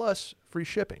 off plus free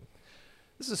shipping.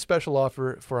 This is a special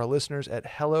offer for our listeners at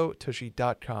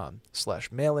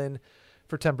hellotushy.com/mailin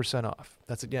for 10% off.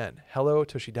 That's again,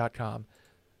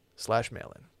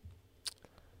 hellotushy.com/mailin.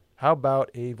 How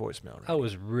about a voicemail? Randy? I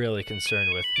was really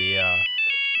concerned with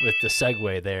the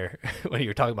segue there when you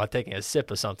were talking about taking a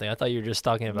sip of something. I thought you were just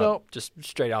talking about just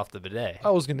straight off the bidet. I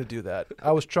was going to do that.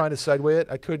 I was trying to segue it.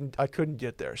 I couldn't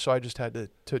get there, so I just had to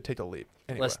take a leap.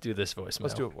 Anyway, let's do this voicemail.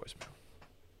 Let's do a voicemail.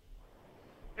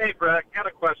 Hey, Brett, got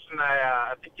a question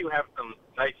I think you have some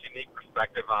nice, unique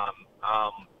perspective on.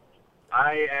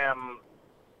 I am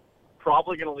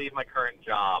probably going to leave my current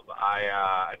job.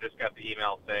 I just got the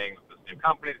email saying that this new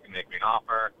company is going to make me an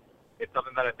offer. It's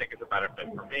something that I think is a better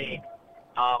fit for me.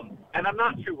 And I'm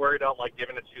not too worried about,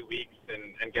 giving it 2 weeks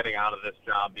and getting out of this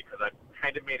job because I've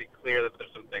kind of made it clear that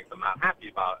there's some things I'm not happy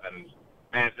about, and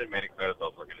management made it clear that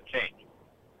those were going to change.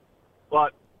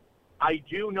 But I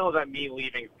do know that me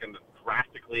leaving is going to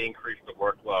drastically increase the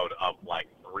workload of,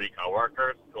 3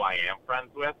 coworkers who I am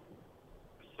friends with.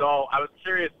 So I was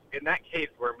curious, in that case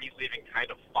where me leaving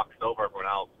kind of fucks over everyone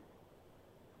else,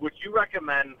 would you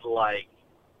recommend,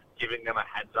 giving them a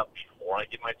heads up before I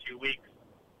give my 2 weeks?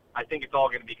 I think it's all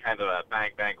going to be kind of a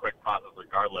bang, bang, quick process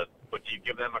regardless. But do you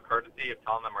give them a courtesy of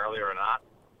telling them earlier or not?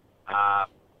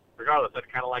 Regardless,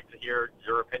 I'd kind of like to hear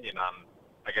your opinion on,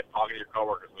 talking to your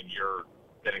coworkers when you're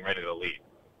getting ready to leave.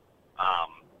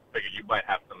 Figured you might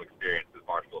have some experience as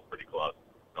Marshall's pretty close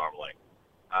normally.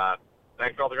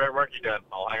 Thanks for all the great work you're doing.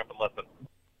 I'll hang up and listen.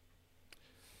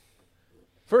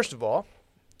 First of all,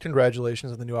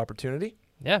 congratulations on the new opportunity.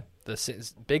 Yeah, this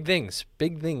is big things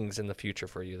in the future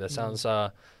for you. That sounds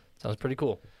pretty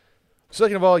cool.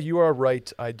 Second of all, you are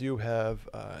right. I do have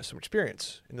some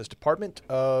experience in this department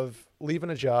of leaving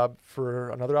a job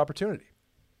for another opportunity.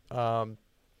 So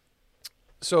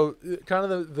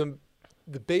kind of the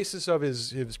basis of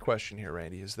his question here,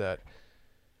 Randy, is that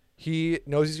he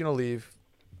knows he's going to leave.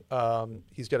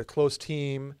 He's got a close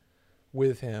team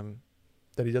with him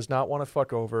that he does not want to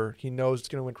fuck over. He knows it's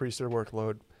going to increase their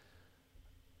workload,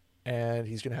 and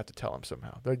he's going to have to tell them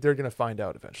somehow. They're going to find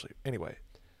out eventually. Anyway,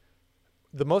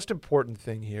 the most important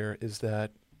thing here is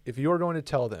that if you are going to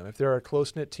tell them, if they're a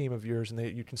close-knit team of yours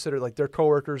and you consider they're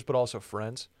coworkers but also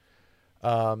friends,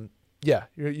 you're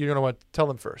going to want to tell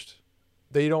them first.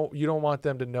 You don't want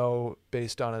them to know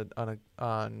based on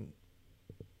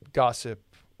gossip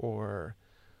or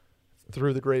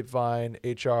through the grapevine.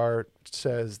 HR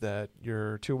says that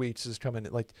your 2 weeks is coming.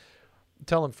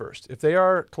 Tell them first. If they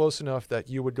are close enough that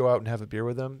you would go out and have a beer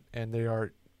with them, and they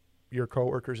are your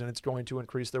coworkers, and it's going to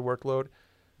increase their workload,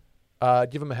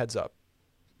 give them a heads up.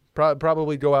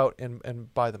 Probably go out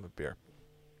and buy them a beer,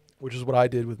 which is what I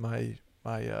did with my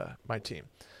team.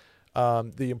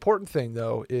 The important thing,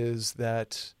 though, is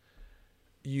that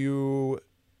you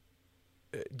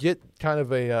get kind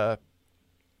of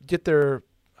get their.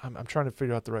 I'm trying to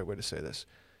figure out the right way to say this.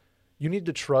 You need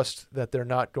to trust that they're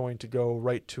not going to go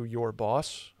right to your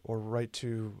boss or right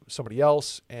to somebody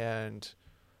else and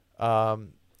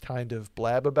kind of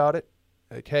blab about it.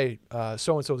 Like, hey,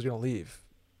 so-and-so is going to leave.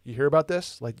 You hear about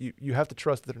this? You have to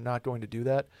trust that they're not going to do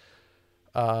that.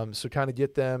 So kind of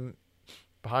get them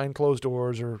behind closed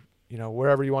doors or,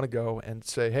 wherever you want to go and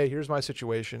say, hey, here's my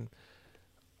situation.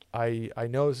 I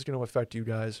know this is going to affect you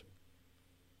guys.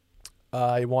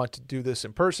 I want to do this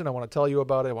in person. I want to tell you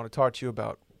about it. I want to talk to you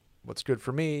about what's good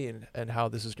for me and how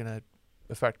this is going to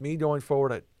affect me going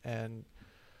forward, and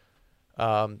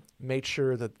make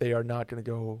sure that they are not going to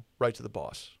go right to the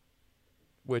boss,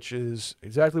 which is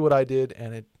exactly what I did.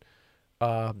 And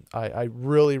I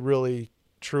really, really,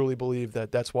 truly believe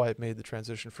that that's why it made the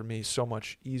transition for me so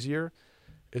much easier,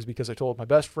 is because I told my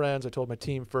best friends, I told my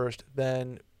team first,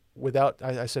 then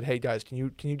I said, hey guys, can you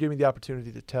give me the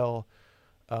opportunity to tell,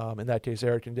 in that case,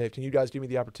 Eric and Dave, can you guys give me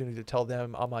the opportunity to tell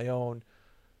them on my own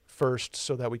first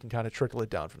so that we can kind of trickle it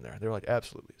down from there? They're like,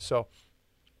 absolutely. So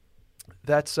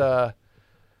that's how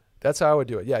I would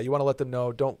do it. Yeah, you want to let them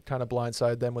know. Don't kind of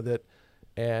blindside them with it,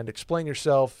 and explain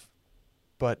yourself.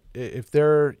 But if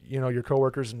they're, your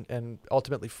coworkers and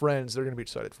ultimately friends, they're going to be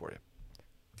excited for you.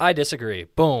 I disagree.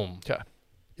 Boom. Okay.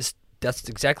 That's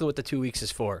exactly what the 2 weeks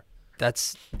is for.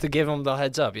 That's to give them the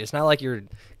heads up. It's not like you're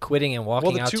quitting and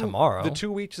walking out tomorrow. The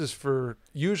 2 weeks is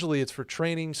usually it's for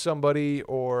training somebody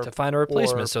or to find a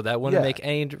replacement, so that wouldn't make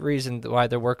any reason why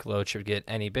their workload should get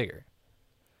any bigger.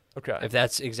 Okay. If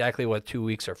that's exactly what 2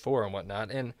 weeks are for and whatnot.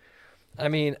 And, I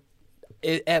mean,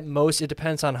 at most, it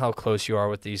depends on how close you are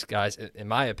with these guys, in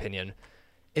my opinion.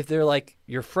 If they're, like,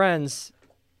 your friends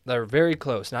that are very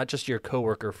close, not just your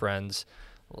coworker friends,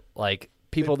 like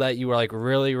people that you are, like,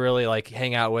 really, really, like,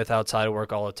 hang out with outside of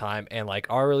work all the time and, like,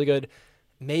 are really good,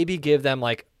 maybe give them,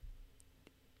 like,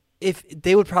 if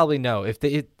they would probably know.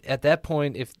 At that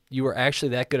point, if you were actually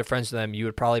that good of friends with them, you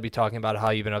would probably be talking about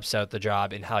how you've been upset with the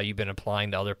job and how you've been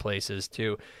applying to other places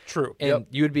too. True. And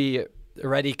you would be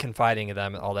already confiding in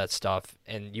them and all that stuff,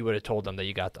 and you would have told them that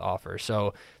you got the offer.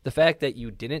 So the fact that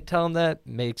you didn't tell them that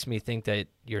makes me think that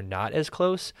you're not as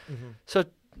close. Mm-hmm. So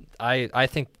I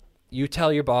think you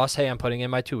tell your boss, hey, I'm putting in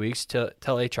my 2 weeks, to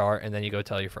tell HR, and then you go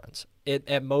tell your friends.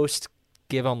 At most,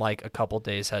 give them like a couple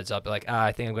days heads up. Like,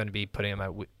 I think I'm going to be putting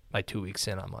in my 2 weeks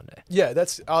in on Monday. Yeah,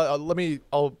 that's. I'll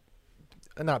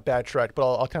not backtrack,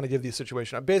 but I'll kind of give you a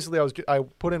situation. Basically, I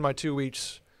put in my 2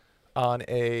 weeks on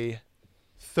a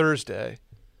Thursday,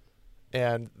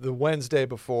 and the Wednesday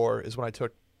before is when I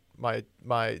took my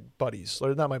buddies,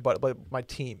 or not my buddy, but my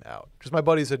team out, because my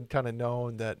buddies had kind of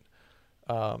known that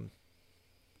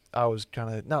I was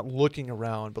kind of not looking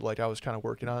around, but like I was kind of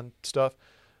working on stuff.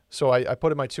 So I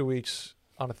put in my 2 weeks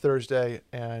on a Thursday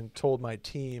and told my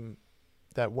team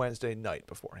that Wednesday night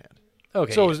beforehand.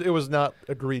 Okay. So it was not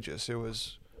egregious. It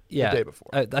was the day before.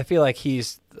 I feel like he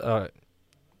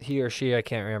or she, I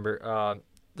can't remember.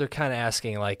 They're kind of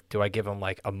asking, like, do I give them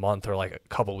like a month or like a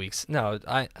couple weeks? No,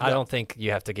 I don't think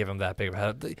you have to give them that big of a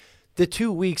heads up. The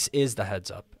 2 weeks is the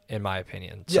heads up, in my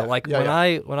opinion. So when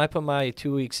I put my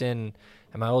 2 weeks in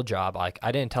at my old job, like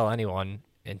I didn't tell anyone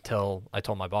until I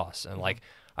told my boss, and like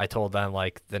I told them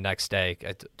like the next day.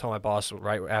 I told my boss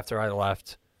right after I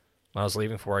left when I was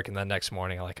leaving for work, and then next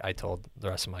morning, like I told the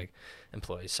rest of my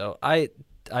employees. So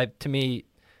to me,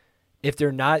 if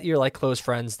they're not your like close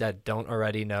friends that don't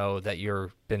already know that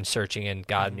you've been searching and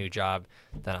got a new job,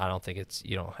 then I don't think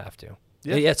you don't have to.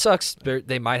 Yeah, it sucks.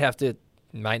 They might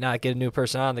not get a new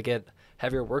person on to get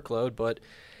heavier workload, but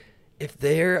if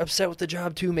they're upset with the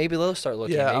job too, maybe they'll start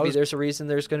looking. Yeah, maybe there's a reason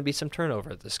there's going to be some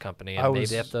turnover at this company, and maybe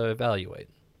they have to evaluate.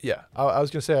 Yeah, I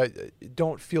was going to say,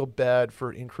 don't feel bad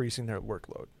for increasing their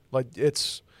workload. Like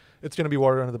it's going to be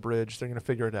water under the bridge. They're going to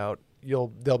figure it out.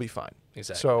 They'll be fine.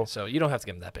 Exactly. So you don't have to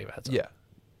give them that big of a heads up. Yeah.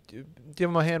 Give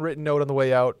them a handwritten note on the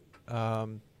way out.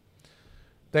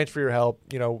 Thanks for your help.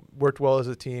 Worked well as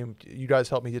a team. You guys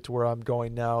helped me get to where I'm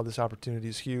going now. This opportunity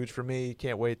is huge for me.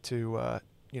 Can't wait to,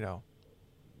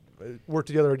 work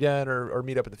together again or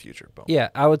meet up in the future. Boom. Yeah,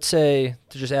 I would say,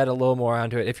 to just add a little more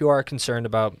onto it, if you are concerned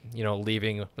about,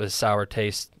 leaving with a sour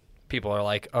taste, people are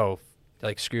like, oh,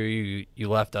 like, screw you, you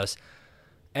left us.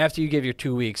 After you give your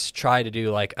 2 weeks, try to do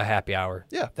like a happy hour.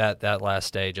 Yeah. That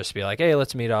last day, just be like, hey,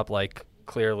 let's meet up. Like,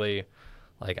 clearly,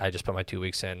 like I just put my 2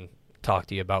 weeks in, talk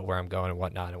to you about where I'm going and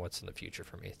whatnot and what's in the future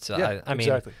for me. So yeah, I mean,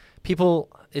 exactly. People,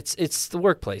 it's the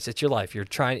workplace. It's your life. You're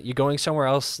going somewhere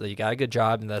else that you got a good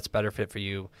job and that's better fit for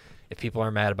you. If people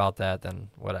are mad about that, then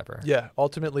whatever. Yeah.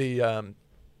 Ultimately,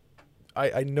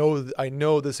 I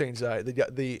know this anxiety,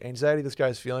 the anxiety this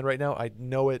guy's feeling right now. I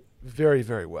know it very,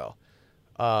 very well.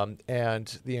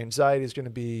 And the anxiety is going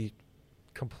to be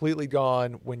completely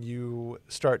gone when you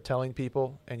start telling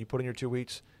people and you put in your 2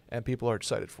 weeks and people are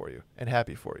excited for you and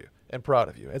happy for you and proud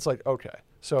of you. It's like, okay,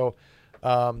 so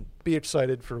be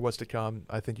excited for what's to come.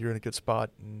 I think you're in a good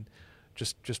spot, and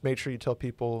just make sure you tell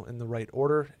people in the right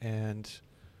order and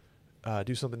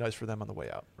do something nice for them on the way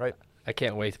out, right? I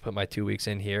can't wait to put my 2 weeks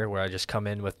in here where I just come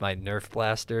in with my Nerf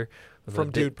blaster. With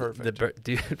From the Dude Perfect.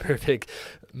 Dude Perfect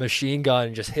machine gun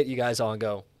and just hit you guys all and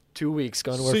go, 2 weeks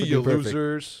going to work See for you, Dude Perfect.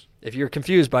 losers. If you're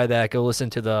confused by that, go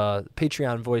listen to the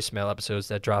Patreon voicemail episodes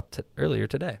that dropped earlier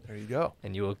today. There you go.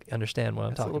 And you will understand what I'm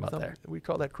That's a talking little about there. We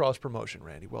call that cross promotion,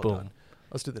 Randy. Well Boom. done.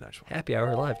 Let's do the next one. Happy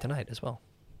hour live tonight as well.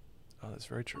 Oh, that's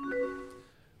very true.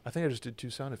 I think I just did 2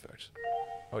 sound effects.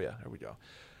 Oh, yeah, there we go.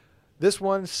 This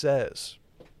one says,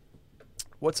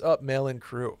 "What's up, mail-in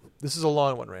crew?" This is a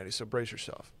long one, Randy, so brace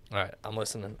yourself. All right, I'm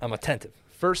listening. I'm attentive.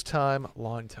 First time,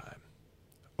 long time.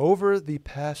 Over the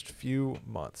past few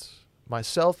months,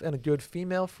 myself and a good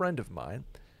female friend of mine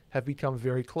have become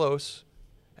very close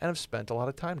and have spent a lot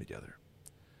of time together.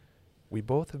 We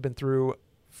both have been through,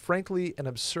 frankly, an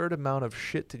absurd amount of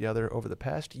shit together over the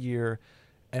past year,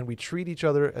 and we treat each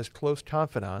other as close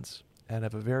confidants and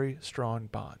have a very strong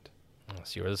bond.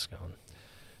 Let's see where this is going.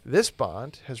 This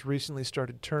bond has recently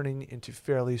started turning into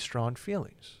fairly strong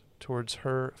feelings towards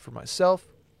her for myself,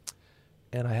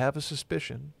 and I have a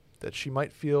suspicion that she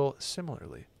might feel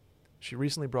similarly. She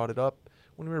recently brought it up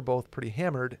when we were both pretty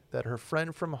hammered that her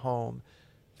friend from home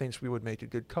thinks we would make a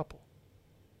good couple.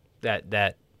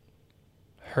 That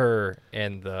her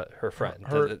and her friend.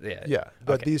 Yeah, that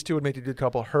Okay. these two would make a good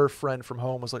couple. Her friend from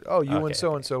home was like, "Oh, you Okay, and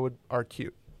so-and-so are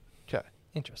cute." Okay.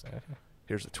 Interesting. Okay.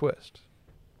 Here's the twist.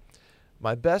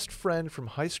 My best friend from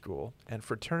high school and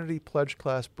fraternity pledge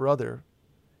class brother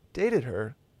dated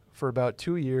her for about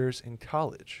 2 years in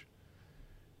college,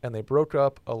 and they broke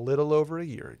up a little over a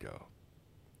year ago.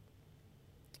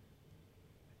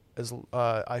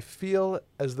 I feel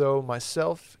as though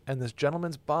myself and this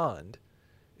gentleman's bond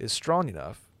is strong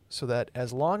enough so that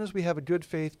as long as we have a good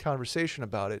faith conversation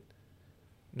about it,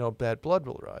 no bad blood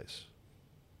will rise.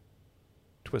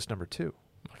 Twist number 2.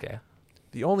 Okay.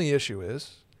 The only issue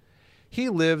is he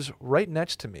lives right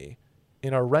next to me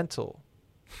in our rental,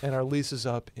 and our lease is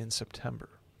up in September.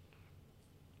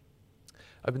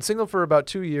 I've been single for about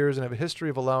 2 years and have a history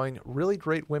of allowing really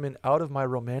great women out of my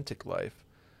romantic life,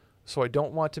 so I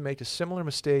don't want to make a similar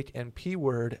mistake and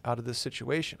P-word out of this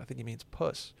situation. I think he means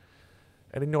puss.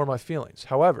 And ignore my feelings.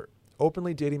 However,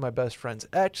 openly dating my best friend's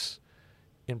ex,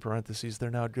 in parentheses, they're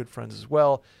now good friends as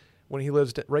well, when he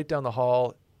lives right down the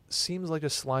hall, seems like a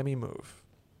slimy move.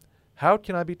 How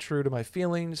can I be true to my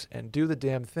feelings and do the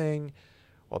damn thing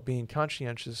while being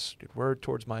conscientious, good word,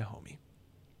 towards my homie?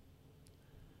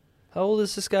 How old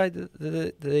is this guy?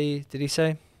 Did he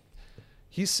say?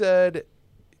 He said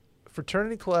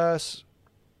fraternity pledge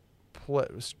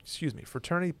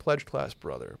class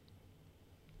brother.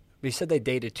 He said they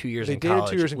dated 2 years They in dated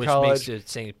college. 2 years in which college. makes it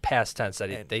saying past tense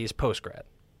that they use post grad.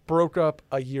 Broke up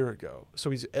a year ago. So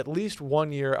he's at least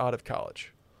 1 year out of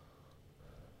college.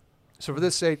 So for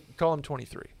this sake, call him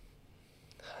 23.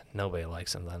 Nobody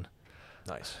likes him then.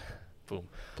 Nice. Boom.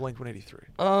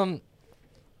 Blink-183.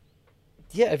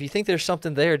 Yeah, if you think there's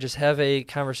something there, just have a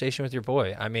conversation with your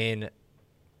boy. I mean,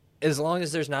 as long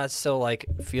as there's not still like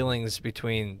feelings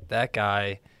between that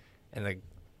guy and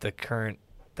the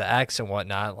ex and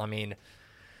whatnot. I mean,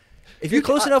 if you're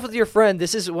close enough with your friend,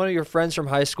 this is one of your friends from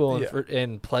high school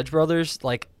and Pledge Brothers.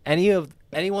 Like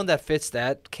anyone that fits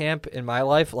that camp in my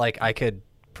life, like I could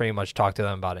pretty much talk to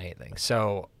them about anything.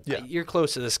 So you're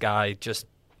close to this guy. Just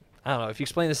I don't know if you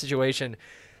explain the situation.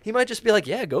 He might just be like,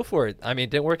 yeah, go for it. I mean, it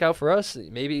didn't work out for us.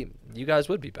 Maybe you guys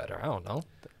would be better. I don't know.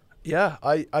 Yeah,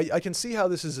 I can see how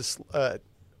this is a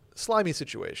slimy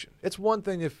situation. It's one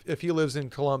thing if he lives in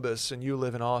Columbus and you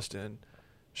live in Austin,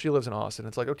 she lives in Austin.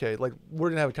 It's like, okay, like we're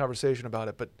going to have a conversation about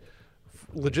it, but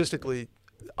logistically,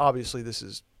 obviously this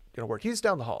is going to work. He's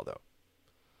down the hall, though.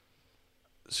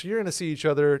 So you're going to see each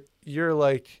other. You're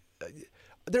like,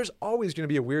 there's always going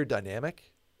to be a weird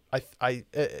dynamic, I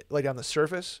like on the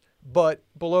surface. But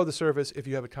below the surface, if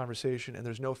you have a conversation and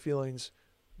there's no feelings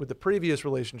with the previous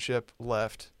relationship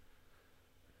left,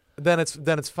 then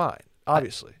it's fine.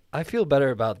 Obviously, I feel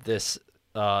better about this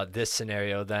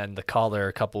scenario than the caller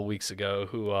a couple weeks ago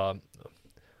who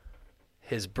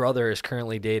his brother is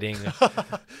currently dating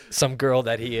some girl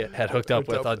that he had hooked up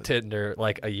with on Tinder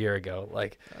like a year ago.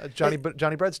 Like Johnny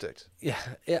Breadsticks. Yeah,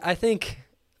 I think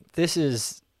this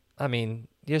is. I mean,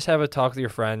 you just have a talk with your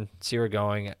friend, see where you're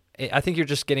going. I think you're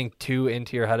just getting too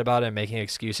into your head about it and making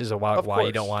excuses of why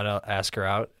you don't want to ask her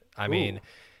out. I mean,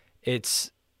 it's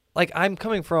like I'm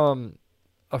coming from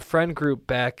a friend group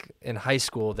back in high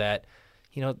school that,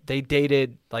 you know, they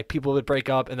dated, like people would break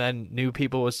up and then new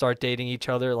people would start dating each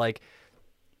other. Like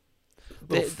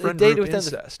they dated with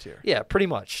incest here. Yeah, pretty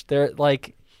much. They're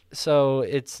like, so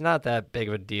it's not that big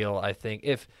of a deal. I think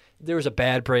if there was a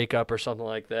bad breakup or something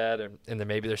like that, and then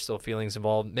maybe there's still feelings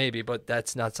involved, maybe, but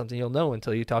that's not something you'll know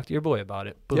until you talk to your boy about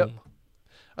it. Boom. Yep.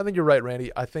 I think you're right,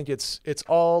 Randy. I think it's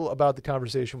all about the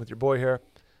conversation with your boy here.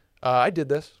 I did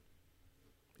this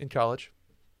in college.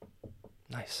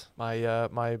 Nice.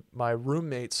 My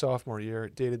roommate sophomore year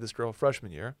dated this girl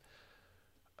freshman year.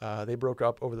 They broke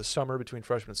up over the summer between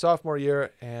freshman and sophomore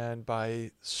year, and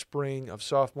by spring of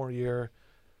sophomore year,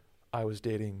 I was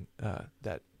dating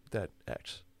that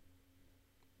ex.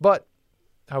 But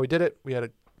how we did it, we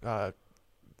had a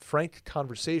frank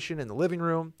conversation in the living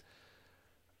room,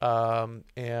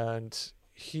 and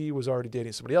he was already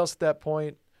dating somebody else at that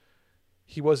point.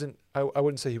 He wasn't, I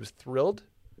wouldn't say he was thrilled,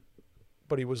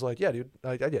 but he was like, yeah, dude,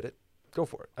 I get it. Go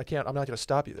for it. I'm not going to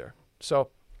stop you there. So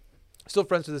still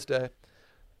friends to this day.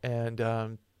 And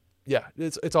yeah,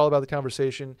 it's all about the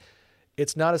conversation.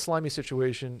 It's not a slimy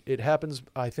situation. It happens,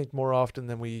 I think, more often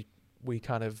than we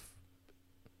kind of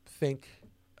think.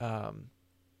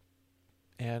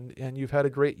 And you've had a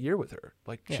great year with her.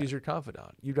 Like, Yeah. she's your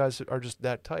confidant. You guys are just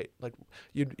that tight. Like,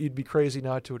 you'd be crazy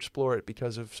not to explore it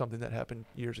because of something that happened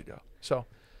years ago. So,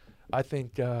 I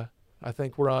think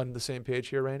we're on the same page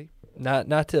here, Randy.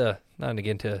 Not to get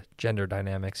into gender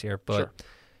dynamics here, but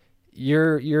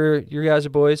Sure. your guys are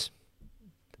boys.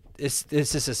 It's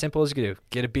just as simple as you can do.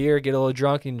 Get a beer, get a little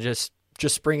drunk, and just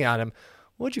spring on him.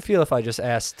 What'd you feel if I just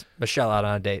asked Michelle out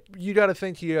on a date? You got to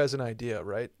think he has an idea,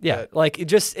 right? Yeah, That- like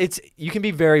you can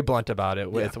be very blunt about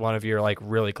it with one of your like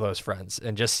really close friends,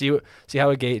 and just see how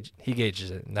he gauges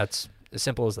it, and that's as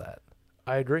simple as that.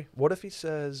 I agree. What if he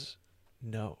says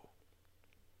no?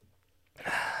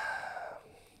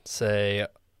 Say, I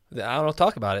don't know,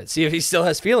 talk about it. See if he still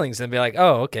has feelings, and be like,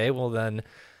 oh, okay, well then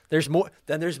there's more.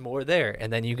 Then there's more there,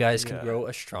 and then you guys can Yeah. grow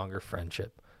a stronger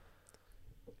friendship.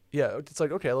 Yeah, it's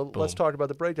like, okay, let's Boom. talk about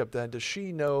the breakup then. Does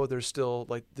she know there's still,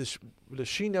 like, this? Does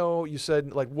she know you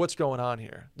said, like, what's going on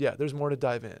here? Yeah, there's more to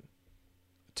dive in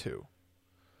to.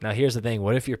 Now, here's the thing.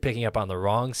 What if you're picking up on the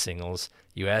wrong signals?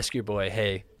 You ask your boy,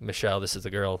 hey, Michelle, this is the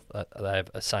girl that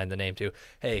I've assigned the name to.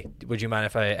 Hey, would you mind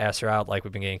if I ask her out? Like,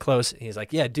 we've been getting close. And he's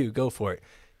like, yeah, dude, go for it.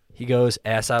 He goes,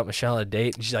 asks out Michelle on a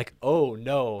date. And she's like, oh,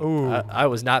 no. Ooh. I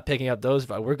was not picking up those.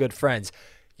 But we're good friends.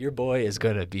 Your boy is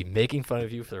going to be making fun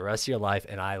of you for the rest of your life,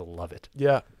 and I love it.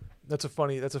 Yeah, that's a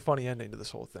funny ending to this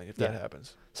whole thing if that Yeah.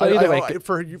 happens. So either way,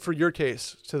 for your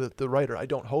case, to the writer, I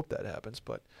don't hope that happens,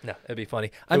 but No, it'd be funny.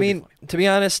 would be funny. To be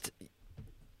honest,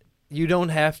 you don't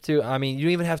have to. I mean, you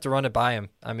don't even have to run it by him.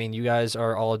 I mean, you guys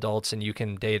are all adults, and you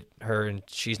can date her, and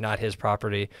she's not his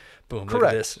property. Boom, correct. look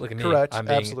at this. Look at me. Correct. I'm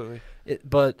being, Absolutely.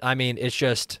 But, I mean, it's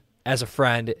just, as a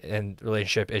friend and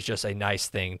relationship, it's just a nice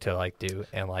thing to, like, do.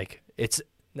 And, like, it's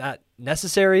not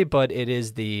necessary, but it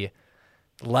is the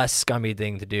less scummy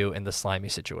thing to do in the slimy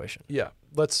situation. Yeah.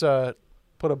 Let's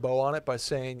put a bow on it by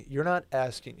saying you're not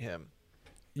asking him.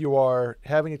 You are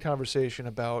having a conversation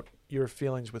about your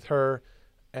feelings with her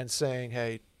and saying,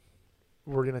 hey,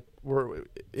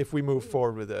 if we move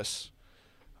forward with this,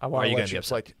 I want Are to you let gonna be you,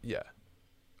 upset? like, yeah.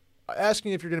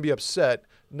 Asking if you're going to be upset,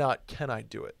 not can I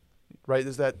do it, right?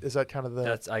 Is that kind of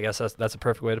the... I guess that's a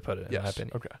perfect way to put it, in my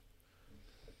opinion. Okay.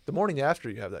 The morning after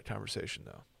you have that conversation,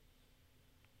 though,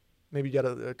 maybe you got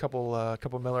a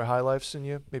couple Miller High Lifes in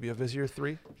you, maybe a Vizir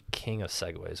 3. King of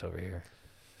segues over here.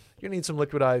 You're going to need some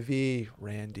liquid IV,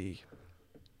 Randy.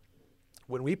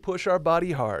 When we push our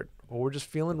body hard, or we're just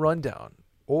feeling run down,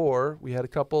 or we had a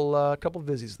couple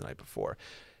Vizzies the night before,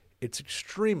 it's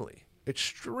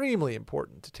extremely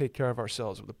important to take care of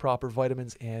ourselves with the proper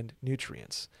vitamins and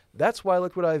nutrients. That's why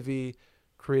Liquid IV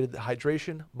created the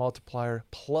Hydration Multiplier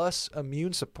Plus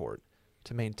Immune Support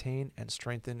to maintain and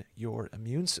strengthen your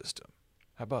immune system.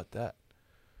 How about that?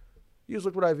 Use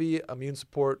Liquid IV Immune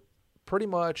Support pretty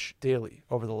much daily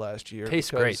over the last year. Tastes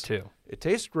great, too. It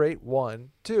tastes great, one.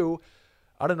 Two,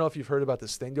 I don't know if you've heard about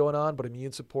this thing going on, but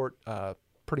immune support,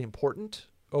 pretty important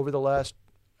over the last,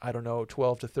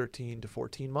 12 to 13 to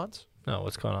 14 months. No,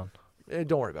 what's going on?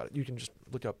 Don't worry about it. You can just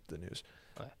look up the news.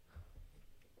 Okay.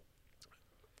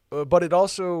 But it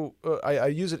also, I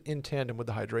use it in tandem with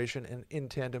the hydration, and in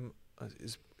tandem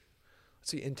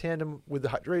in tandem with the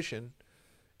hydration,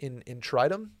 in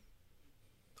tridem,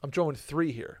 I'm throwing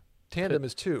 3 here. Tandem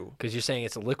is 2. Because you're saying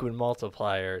it's a liquid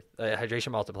multiplier,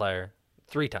 hydration multiplier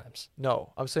 3 times.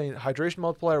 No, I'm saying hydration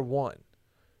multiplier 1,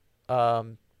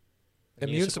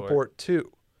 immune support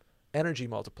 2, energy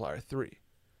multiplier 3.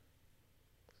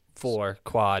 4,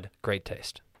 quad, great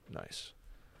taste. Nice.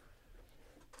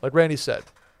 Like Randy said,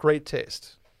 great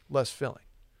taste, less filling.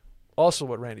 Also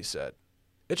what Randy said,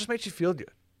 it just makes you feel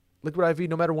good. Liquid IV,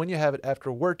 no matter when you have it, after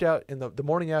a workout, in the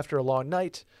morning after a long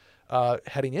night,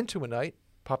 heading into a night,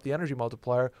 pop the energy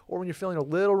multiplier. Or when you're feeling a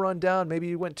little run down, maybe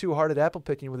you went too hard at apple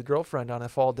picking with a girlfriend on a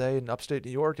fall day in upstate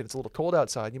New York and it's a little cold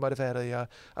outside. You might have had a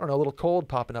little cold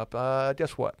popping up.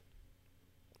 Guess what?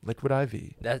 Liquid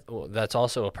IV. That's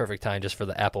also a perfect time just for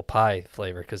the apple pie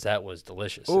flavor because that was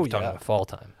delicious. Oh, talking about fall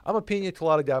time. I'm a pina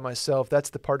colada guy myself. That's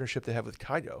the partnership they have with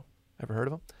Kygo. Ever heard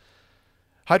of them?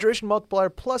 Hydration Multiplier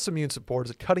Plus Immune Support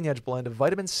is a cutting-edge blend of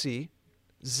vitamin C,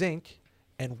 zinc,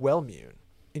 and Wellmune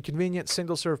in convenient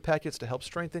single-serve packets to help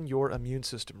strengthen your immune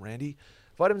system, Randy.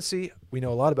 Vitamin C, we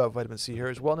know a lot about vitamin C here,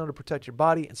 is well known to protect your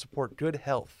body and support good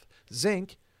health.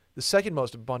 Zinc, the second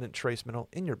most abundant trace mineral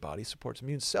in your body, supports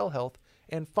immune cell health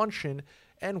and function,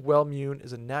 and Wellmune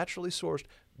is a naturally sourced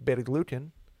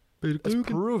beta-glucan that's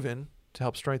proven to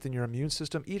help strengthen your immune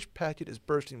system. Each packet is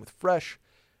bursting with fresh,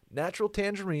 natural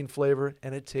tangerine flavor,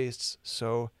 and it tastes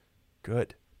so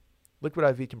good.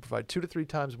 Liquid IV can provide 2 to 3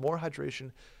 times more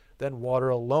hydration than water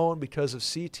alone because of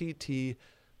CTT,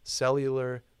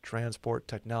 cellular transport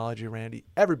technology, Randy.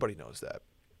 Everybody knows that.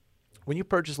 When you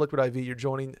purchase Liquid IV, you're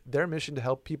joining their mission to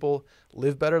help people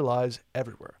live better lives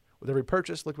everywhere. With every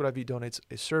purchase, Liquid IV donates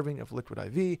a serving of Liquid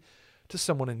IV to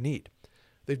someone in need.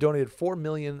 They've donated 4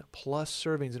 million plus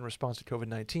servings in response to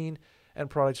COVID-19, and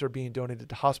products are being donated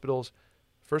to hospitals,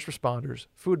 first responders,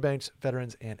 food banks,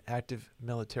 veterans, and active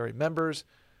military members.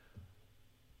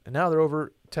 And now there are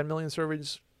over 10 million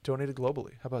servings donated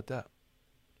globally. How about that?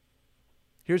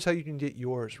 Here's how you can get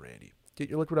yours, Randy. Get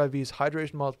your Liquid IV's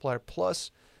Hydration Multiplier Plus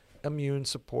Immune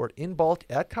Support in bulk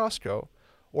at Costco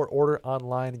or order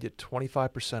online and get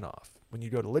 25% off when you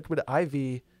go to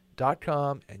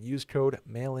liquidiv.com and use code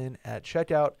MAILIN at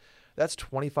checkout. That's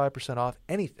 25% off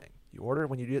anything you order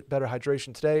when you get better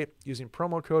hydration today using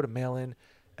promo code MAILIN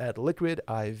at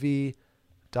liquidiv.com.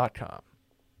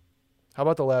 How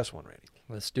about the last one, Randy?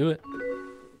 Let's do it.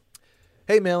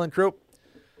 Hey, Mail-In crew.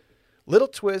 Little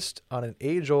twist on an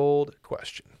age-old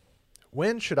question.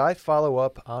 When should I follow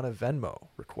up on a Venmo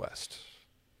request?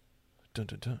 Dun,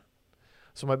 dun, dun.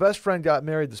 So my best friend got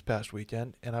married this past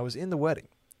weekend, and I was in the wedding.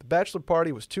 The bachelor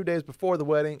party was 2 days before the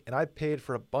wedding, and I paid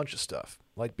for a bunch of stuff,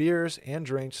 like beers and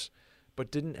drinks, but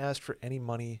didn't ask for any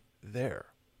money there,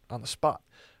 on the spot.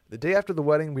 The day after the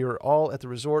wedding, we were all at the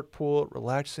resort pool,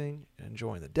 relaxing and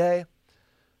enjoying the day.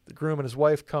 The groom and his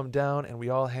wife come down, and we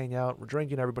all hang out. We're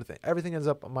drinking, everything ends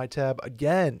up on my tab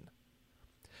again.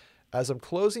 As I'm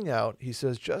closing out, he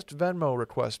says, just Venmo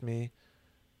request me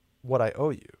what I owe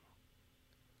you.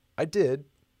 I did,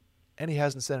 and he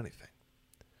hasn't said anything.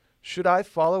 Should I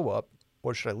follow up,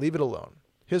 or should I leave it alone?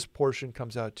 His portion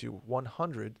comes out to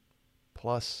 $100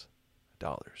 plus.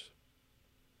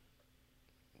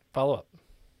 Follow up.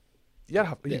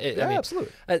 Yeah, I mean,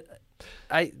 absolutely.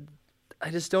 I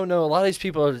just don't know. A lot of these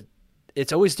people,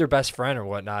 it's always their best friend or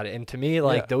whatnot. And to me,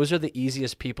 those are the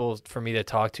easiest people for me to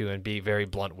talk to and be very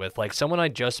blunt with. Like someone I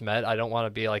just met, I don't want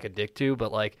to be like a dick to,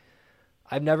 but like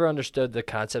I've never understood the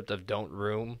concept of don't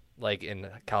room like in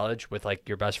college with like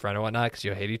your best friend or whatnot because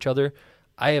you hate each other.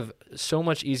 I have so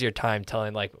much easier time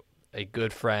telling like a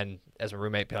good friend as a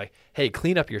roommate, be like, hey,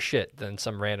 clean up your shit than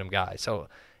some random guy. So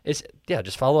it's,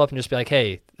 just follow up and just be like,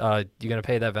 hey, you going to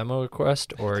pay that Venmo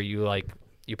request or are you like,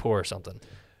 you poor or something?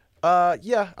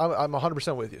 Yeah, I'm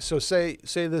 100% with you. So say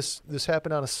this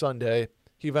happened on a Sunday.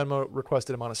 He Venmo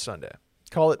requested him on a Sunday.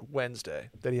 Call it Wednesday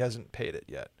that he hasn't paid it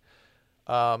yet.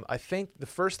 I think the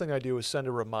first thing I do is send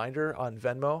a reminder on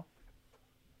Venmo.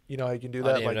 You know how you can do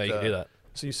that? I didn't know you can do that.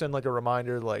 So you send like a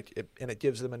reminder, and it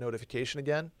gives them a notification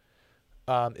again.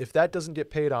 If that doesn't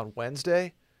get paid on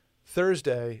Wednesday,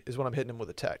 Thursday is when I'm hitting him with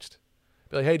a text.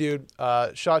 Be like, hey, dude,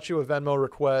 shot you a Venmo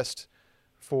request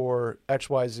for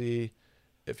XYZ.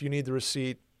 If you need the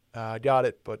receipt, got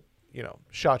it, but,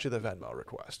 shot you the Venmo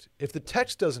request. If the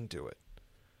text doesn't do it,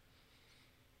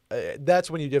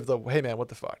 that's when you give the, hey, man, what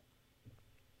the fuck?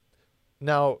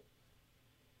 Now,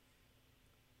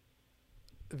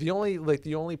 the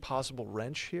only possible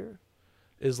wrench here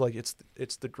is like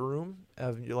it's the groom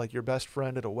of like your best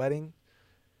friend at a wedding,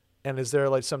 and is there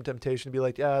like some temptation to be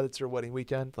like, yeah, that's their wedding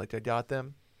weekend, like I got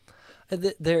them.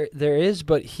 There is,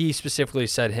 but he specifically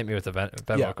said hit me with a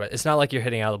Venmo request. It's not like you're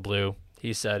hitting out of the blue.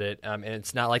 He said it, and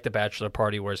it's not like the bachelor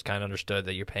party where it's kind of understood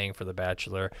that you're paying for the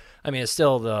bachelor. I mean, it's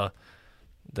still the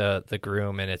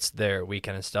groom and it's their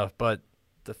weekend and stuff, but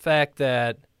the fact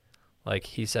that, like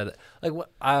he said, like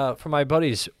for my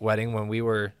buddy's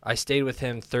wedding I stayed with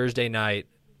him Thursday night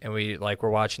and we like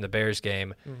were watching the Bears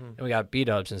game and we got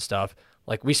B-dubs and stuff.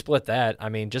 Like we split that. I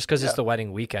mean, just because it's the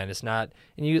wedding weekend, it's not,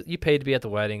 and you paid to be at the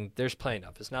wedding. There's plenty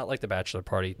enough. It's not like the bachelor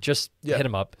party. Just hit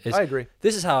him up. I agree.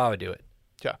 This is how I would do it.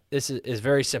 Yeah. This is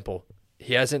very simple.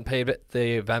 He hasn't paid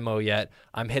the Venmo yet.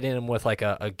 I'm hitting him with like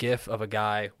a GIF of a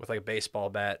guy with like a baseball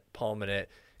bat, palming it,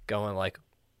 going like,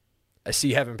 I see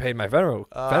you haven't paid my Venmo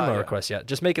Yeah. request yet.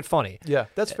 Just make it funny. Yeah,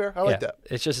 that's fair. I like that.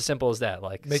 It's just as simple as that.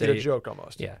 Like Make it a joke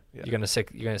almost. Yeah, Yeah. you're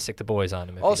gonna stick the boys on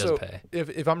him if Also, he doesn't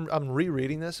pay. if I'm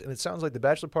rereading this, and it sounds like the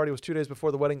bachelor party was 2 days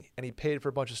before the wedding, and he paid for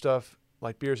a bunch of stuff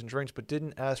like beers and drinks, but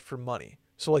didn't ask for money.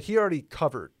 So like he already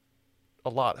covered a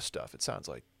lot of stuff. It sounds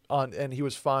like and he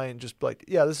was fine. Just like,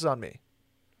 yeah, this is on me,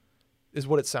 is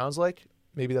what it sounds like.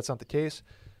 Maybe that's not the case.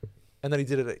 And then he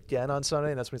did it again on Sunday,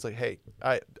 and that's when he's like, hey,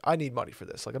 I need money for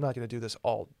this. Like, I'm not going to do this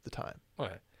all the time.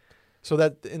 Okay. So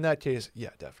that in that case, yeah,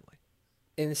 definitely.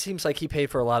 And it seems like he paid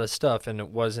for a lot of stuff, and it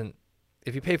wasn't.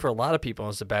 If you pay for a lot of people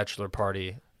and it's a bachelor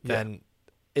party, then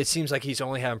it seems like he's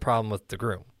only having a problem with the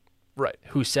groom, Right.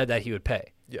 who said that he would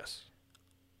pay. Yes.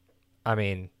 I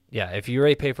mean, yeah, if you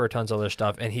already pay for tons of other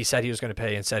stuff, and he said he was going to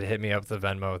pay and said hit me up with the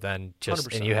Venmo, then just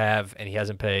 100%. and you have, and he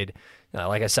hasn't paid.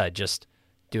 Like I said, just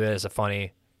do it as a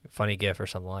funny gift or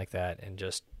something like that, and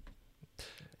just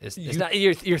it's not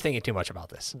you're thinking too much about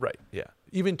this. Right. Yeah.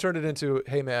 Even turned it into,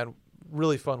 hey man,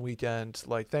 really fun weekend.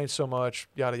 Like, thanks so much.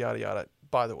 Yada yada yada.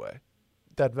 By the way,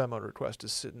 that Venmo request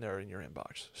is sitting there in your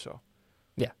inbox. So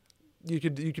Yeah. you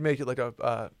could make it like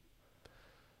a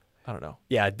I don't know.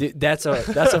 Yeah, that's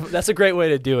a great way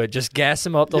to do it. Just gas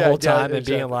him up the whole time and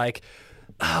being like,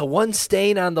 one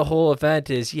stain on the whole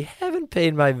event is you haven't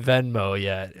paid my Venmo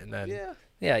yet, and then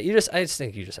yeah, I just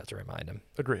think you just have to remind him.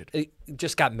 Agreed. He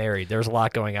just got married. There was a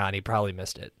lot going on. He probably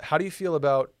missed it. How do you feel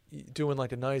about doing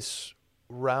like a nice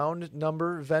round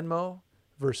number Venmo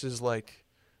versus like,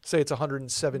 say it's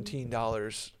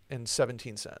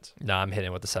 $117.17? No, I'm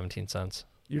hitting with the 17 cents.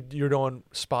 You're going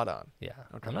spot on. Yeah,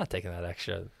 okay. I'm not taking that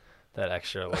extra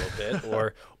little bit,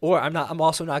 or I'm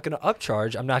also not going to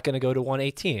upcharge. I'm not going to go to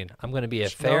 118. I'm going to be a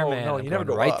fair man. No, I'm you never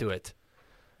going go right up. through it.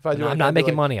 If I do, I'm not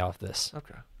making money off this.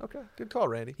 Okay, good call,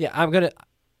 Randy. Yeah, I'm gonna.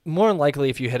 More than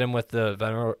likely, if you hit him with the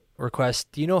Venmo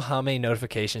request, do you know how many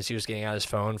notifications he was getting on his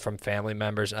phone from family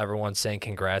members, everyone saying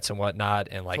congrats and whatnot,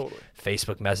 and like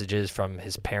Facebook messages from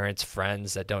his parents,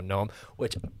 friends that don't know him?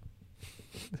 Which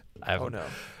I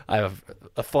have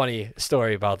a funny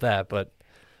story about that, but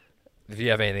if you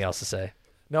have anything else to say,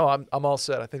 no, I'm all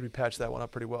set. I think we patched that one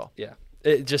up pretty well. Yeah,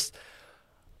 it just.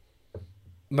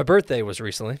 My birthday was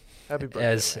recently. Happy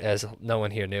birthday. As no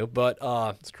one here knew, but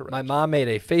That's correct. My mom made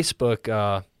a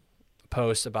Facebook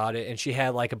post about it, and she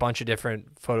had like a bunch of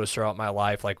different photos throughout my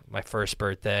life, like my first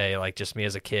birthday, like just me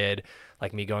as a kid,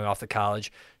 like me going off to college.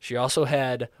 She also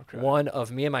had one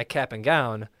of me in my cap and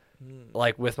gown,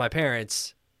 like with my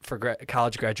parents for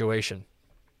college graduation.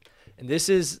 And this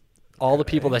is all the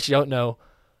people that you don't know.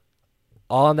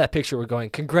 All in that picture were going,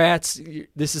 congrats,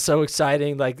 this is so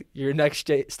exciting, like your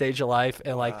next stage of life.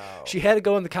 And like she had to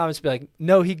go in the comments and be like,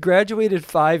 no, he graduated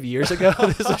 5 years ago.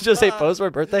 This was just a post for my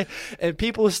birthday. And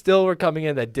people still were coming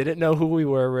in that didn't know who we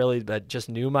were really, that just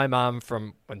knew my mom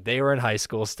from when they were in high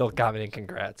school, still commenting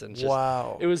congrats. And just,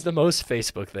 it was the most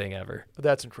Facebook thing ever.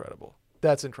 That's incredible.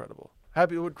 That's incredible.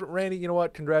 Happy, Randy. You know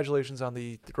what? Congratulations on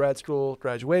the grad school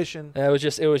graduation. It was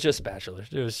just bachelor's.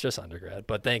 It was just undergrad.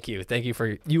 But thank you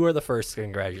for you were the first to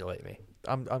congratulate me.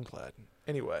 I'm glad.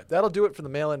 Anyway, that'll do it for the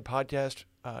mail-in podcast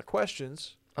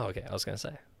questions. Oh, okay, I was gonna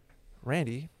say,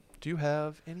 Randy, do you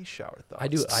have any shower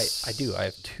thoughts? I do.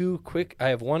 I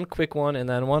have one quick one, and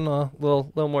then one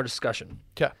little more discussion.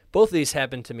 Okay. Both of these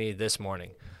happened to me this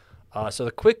morning. So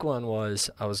the quick one was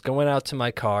I was going out to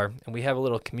my car, and we have a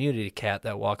little community cat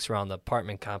that walks around the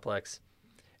apartment complex,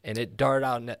 and it darted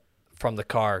out from the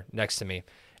car next to me.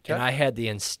 Okay. And I had the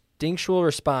instinctual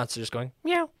response of just going,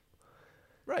 meow.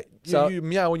 Right. So, you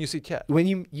meow when you see a cat. When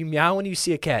you meow when you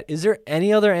see a cat. Is there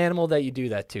any other animal that you do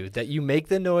that to, that you make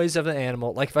the noise of the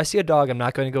animal? Like if I see a dog, I'm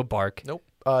not going to go bark. Nope.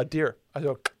 Deer. I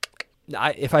go.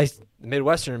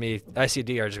 Midwestern me, I see a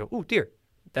deer, I just go, ooh, deer.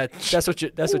 That's what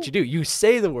you do. You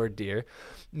say the word deer.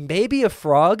 Maybe a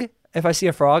frog. If I see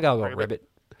a frog, I'll go ribbit.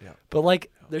 Yeah. But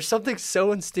like, there's something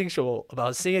so instinctual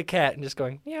about seeing a cat and just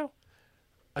going meow.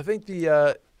 I think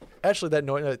actually that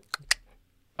noise.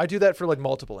 I do that for like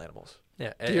multiple animals.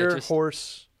 Yeah. Deer,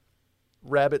 horse,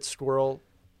 rabbit, squirrel.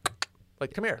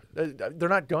 Like, come here. They're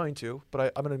not going to,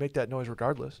 but I'm going to make that noise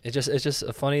regardless. It's just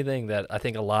a funny thing that I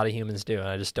think a lot of humans do, and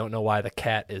I just don't know why the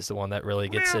cat is the one that really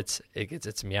gets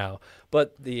its meow.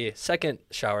 But the second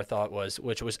shower thought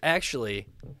which was actually,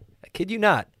 I kid you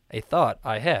not, a thought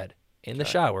I had in the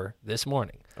shower this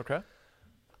morning. Okay.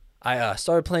 I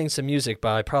started playing some music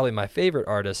by probably my favorite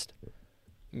artist,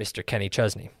 Mr. Kenny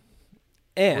Chesney.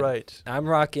 And I'm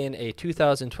rocking a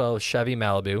 2012 Chevy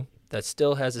Malibu that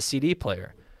still has a CD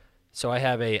player. So I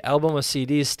have a album of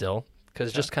CDs still, because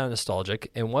it's just kind of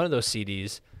nostalgic. And one of those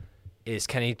CDs is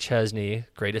Kenny Chesney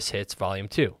Greatest Hits Volume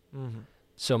 2. Mm-hmm.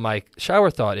 So my shower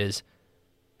thought is,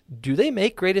 do they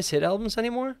make greatest hit albums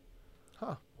anymore?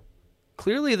 Huh.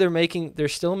 Clearly they're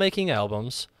still making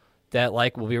albums that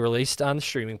like will be released on the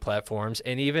streaming platforms,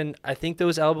 and even I think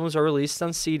those albums are released on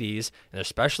CDs, and they're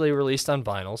especially released on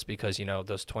vinyls because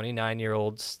those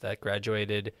 29-year-olds that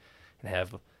graduated and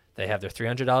they have their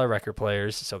 $300 record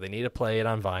players, so they need to play it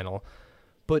on vinyl.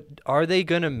 But are they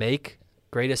going to make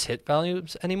greatest hit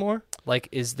volumes anymore?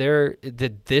 Like,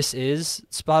 did This Is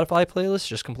Spotify playlists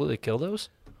just completely kill those?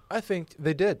 I think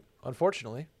they did,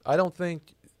 unfortunately. I don't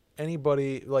think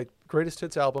anybody, like, greatest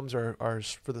hits albums are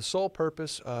for the sole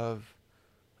purpose of,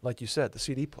 like you said, the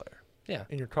CD player. Yeah.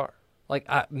 In your car. Like,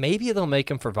 maybe they'll make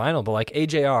them for vinyl, but, like,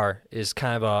 AJR is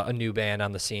kind of a new band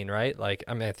on the scene, right? Like,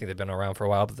 I mean, I think they've been around for a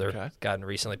while, but they've gotten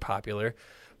recently popular.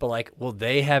 But, like, will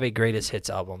they have a greatest hits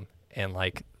album in,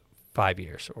 like, 5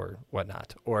 years or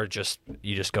whatnot? Or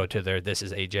you just go to their This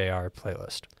Is AJR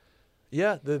playlist?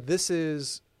 Yeah, the This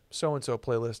Is so-and-so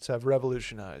playlists have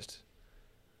revolutionized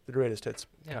the greatest hits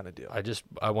kind of deal.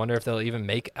 I wonder if they'll even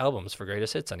make albums for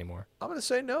greatest hits anymore. I'm going to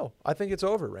say no. I think it's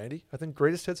over, Randy. I think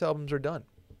greatest hits albums are done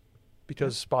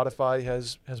because Spotify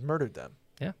has murdered them.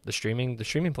 Yeah, the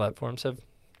streaming platforms have,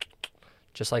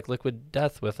 just like Liquid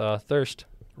Death with Thirst.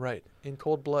 Right, in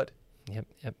cold blood.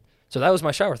 Yep. So that was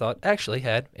my shower thought. Actually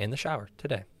had in the shower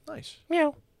today. Nice.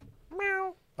 Meow.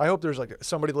 Meow. I hope there's like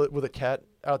somebody with a cat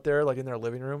out there, like in their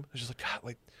living room. It's just like, God,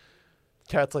 like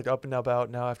cat's like up and about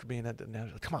now after being at the now.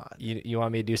 Like, come on. You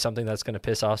want me to do something that's going to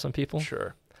piss off some people?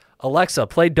 Sure. Alexa,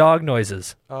 play dog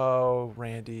noises. Oh,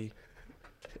 Randy.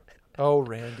 Oh,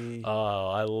 Randy. Oh,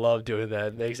 I love doing that.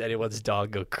 It makes anyone's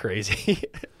dog go crazy.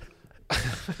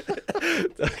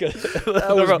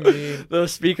 That was mean. The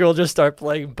speaker will just start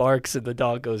playing barks and the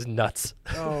dog goes nuts.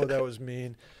 Oh, that was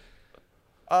mean.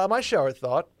 My shower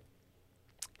thought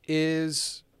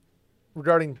is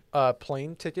regarding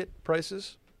plane ticket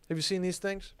prices. Have you seen these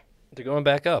things? They're going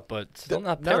back up, but still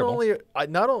not terrible.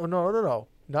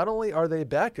 Not only are they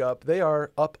back up, they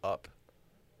are up.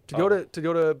 To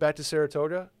go back to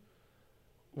Saratoga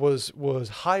was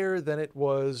higher than it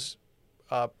was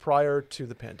prior to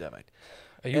the pandemic.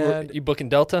 Are you booking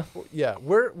Delta? Yeah.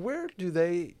 Where do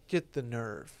they get the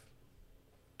nerve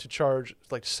to charge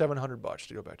like $700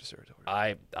 to go back to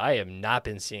Saratoga? I have not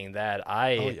been seeing that.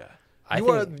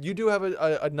 You do have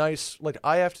a nice, like,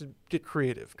 I have to get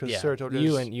creative because Saratoga.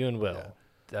 You and Will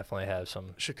definitely have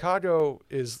some. Chicago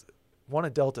is a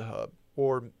Delta hub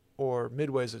or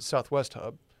Midway's a Southwest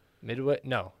hub. Midway?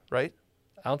 No. Right?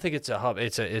 I don't think it's a hub.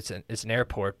 It's an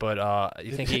airport, but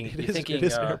you're thinking it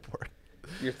is an airport.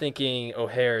 You're thinking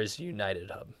O'Hare's United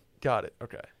hub. Got it.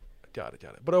 Okay. Got it.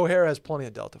 But O'Hare has plenty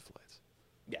of Delta flights.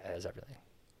 Yeah, it has everything.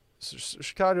 So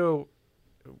Chicago,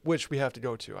 which we have to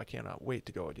go to. I cannot wait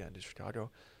to go again to Chicago.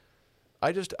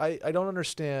 I don't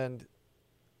understand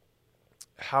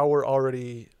how we're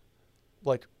already,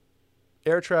 like,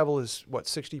 air travel is,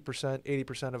 60%,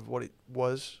 80% of what it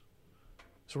was?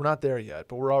 So we're not there yet,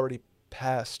 but we're already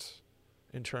past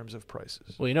in terms of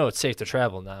prices. Well, it's safe to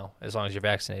travel now as long as you're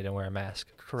vaccinated and wear a mask.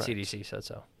 Correct. CDC said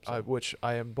so. Which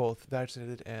I am both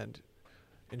vaccinated and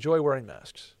enjoy wearing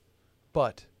masks.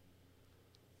 But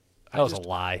that was a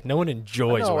lie. No one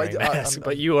enjoys wearing masks,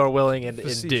 but you are willing and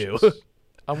do.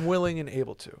 I'm willing and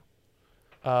able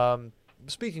to.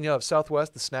 Speaking of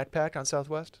Southwest, the snack pack on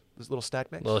Southwest, this little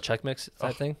snack mix. Little check mix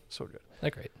type thing. So good.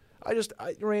 They're great.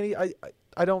 Randy,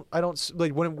 I don't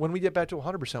like when we get back to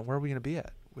 100%, where are we going to be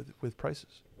at with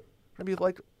prices? We're going to be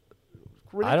like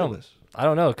ridiculous. I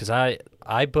don't know because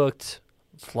I booked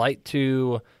flight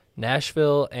to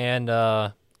Nashville and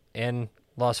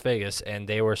Las Vegas, and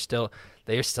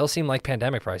they still seem like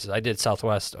pandemic prices. I did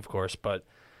Southwest, of course, but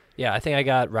yeah, I think I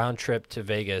got round trip to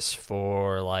Vegas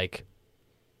for like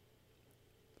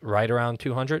right around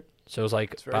 200. So it was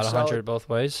like about 100 solid. Both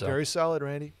ways. So. Very solid,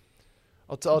 Randy.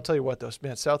 I'll tell you what, though,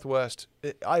 man, Southwest,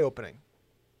 eye-opening.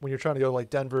 When you're trying to go like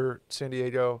Denver, San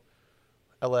Diego,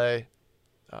 L.A.,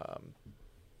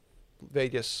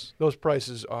 Vegas, those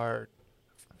prices are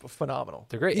phenomenal.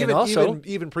 They're great. Even, and also,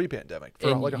 even pre-pandemic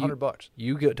for like $100.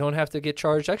 You don't have to get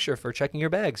charged extra for checking your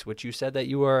bags, which you said that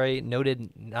you are a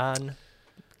noted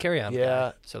non-carry-on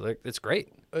guy. So it's great.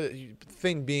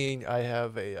 Thing being, I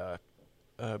have a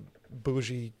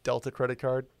bougie Delta credit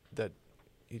card that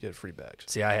you get free bags.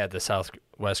 See, I had the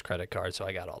Southwest credit card, so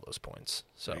I got all those points.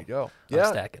 So there you go. I'm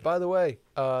stacking. By the way,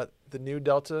 the new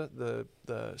Delta,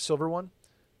 the silver one,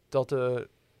 Delta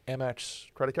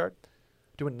Amex credit card,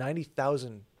 doing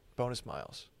 90,000 bonus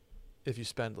miles if you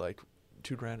spend like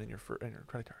 $2,000 in your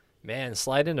credit card. Man,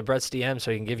 slide into Brett's DM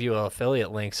so he can give you an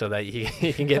affiliate link so that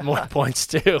he can get more points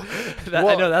too.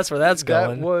 I know that's where that's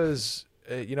going. That was,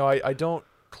 I don't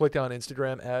click on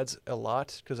Instagram ads a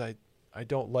lot because I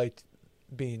don't like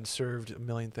being served a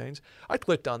million things. I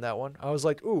clicked on that one. I was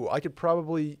like, ooh, I could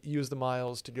probably use the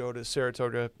miles to go to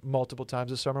Saratoga multiple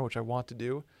times this summer, which I want to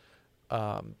do.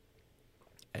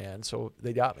 And so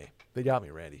they got me. They got me,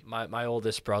 Randy. My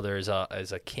oldest brother is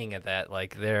a king at that.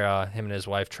 Like him and his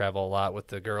wife travel a lot with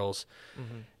the girls,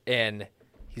 and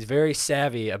he's very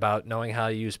savvy about knowing how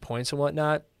to use points and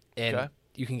whatnot. And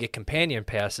you can get companion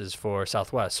passes for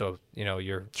Southwest, so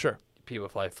your people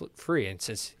fly free. And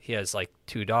since he has like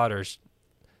 3 daughters,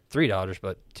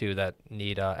 but 2 that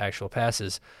need actual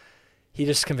passes, he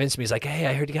just convinced me. He's like, hey,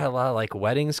 I heard you got a lot of like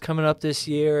weddings coming up this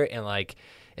year, and like,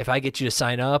 if I get you to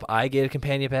sign up, I get a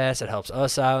companion pass. It helps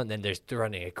us out. And then they're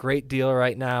running a great deal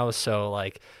right now. So,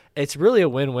 like, it's really a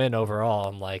win-win overall.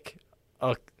 I'm like,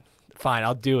 oh, fine,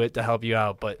 I'll do it to help you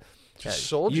out. But just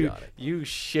sold you on it. You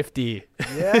shifty.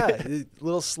 Yeah,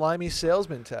 little slimy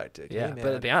salesman tactic. Yeah, hey,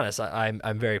 but to be honest,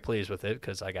 I'm very pleased with it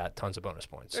because I got tons of bonus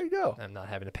points. There you go. I'm not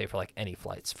having to pay for, like, any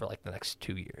flights for, like, the next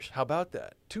 2 years. How about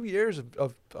that? 2 years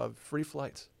of free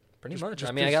flights. Pretty much.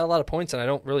 I got a lot of points, and I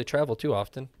don't really travel too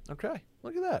often. Okay,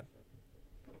 look at that.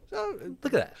 So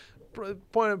look at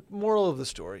that. Moral of the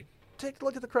story: take a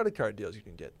look at the credit card deals you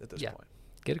can get at this point.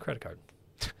 Get a credit card.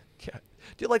 Yeah,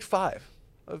 get like 5.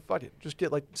 Fuck it, just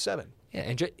get like 7.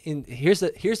 Yeah, and here's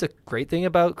the great thing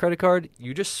about credit card: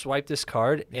 you just swipe this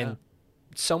card, and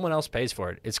someone else pays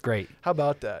for it. It's great. How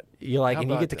about that? You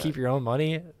get to keep your own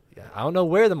money. I don't know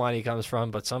where the money comes from,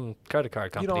 but some credit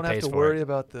card company pays for it. You don't have to worry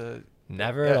about the.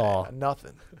 Never at all.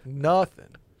 Nothing.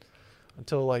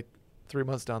 Until like 3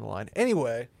 months down the line.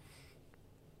 Anyway,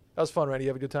 that was fun, Randy. You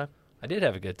have a good time? I did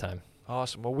have a good time.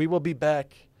 Awesome. Well, we will be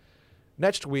back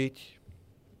next week.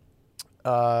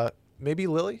 Maybe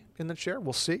Lily in the chair.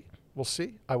 We'll see.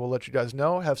 I will let you guys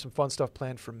know. Have some fun stuff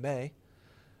planned for May,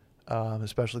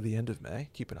 especially the end of May.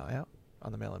 Keep an eye out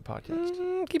on the Mail-In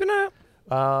Podcast. Keep an eye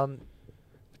out.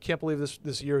 Can't believe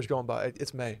this year is going by.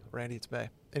 It's May, Randy. It's May.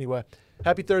 Anyway,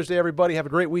 happy Thursday, everybody. Have a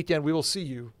great weekend. We will see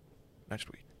you next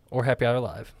week. Or Happy Hour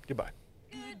Live. Goodbye.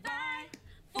 Goodbye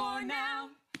for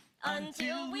now,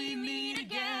 until we meet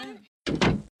again.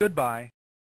 Goodbye.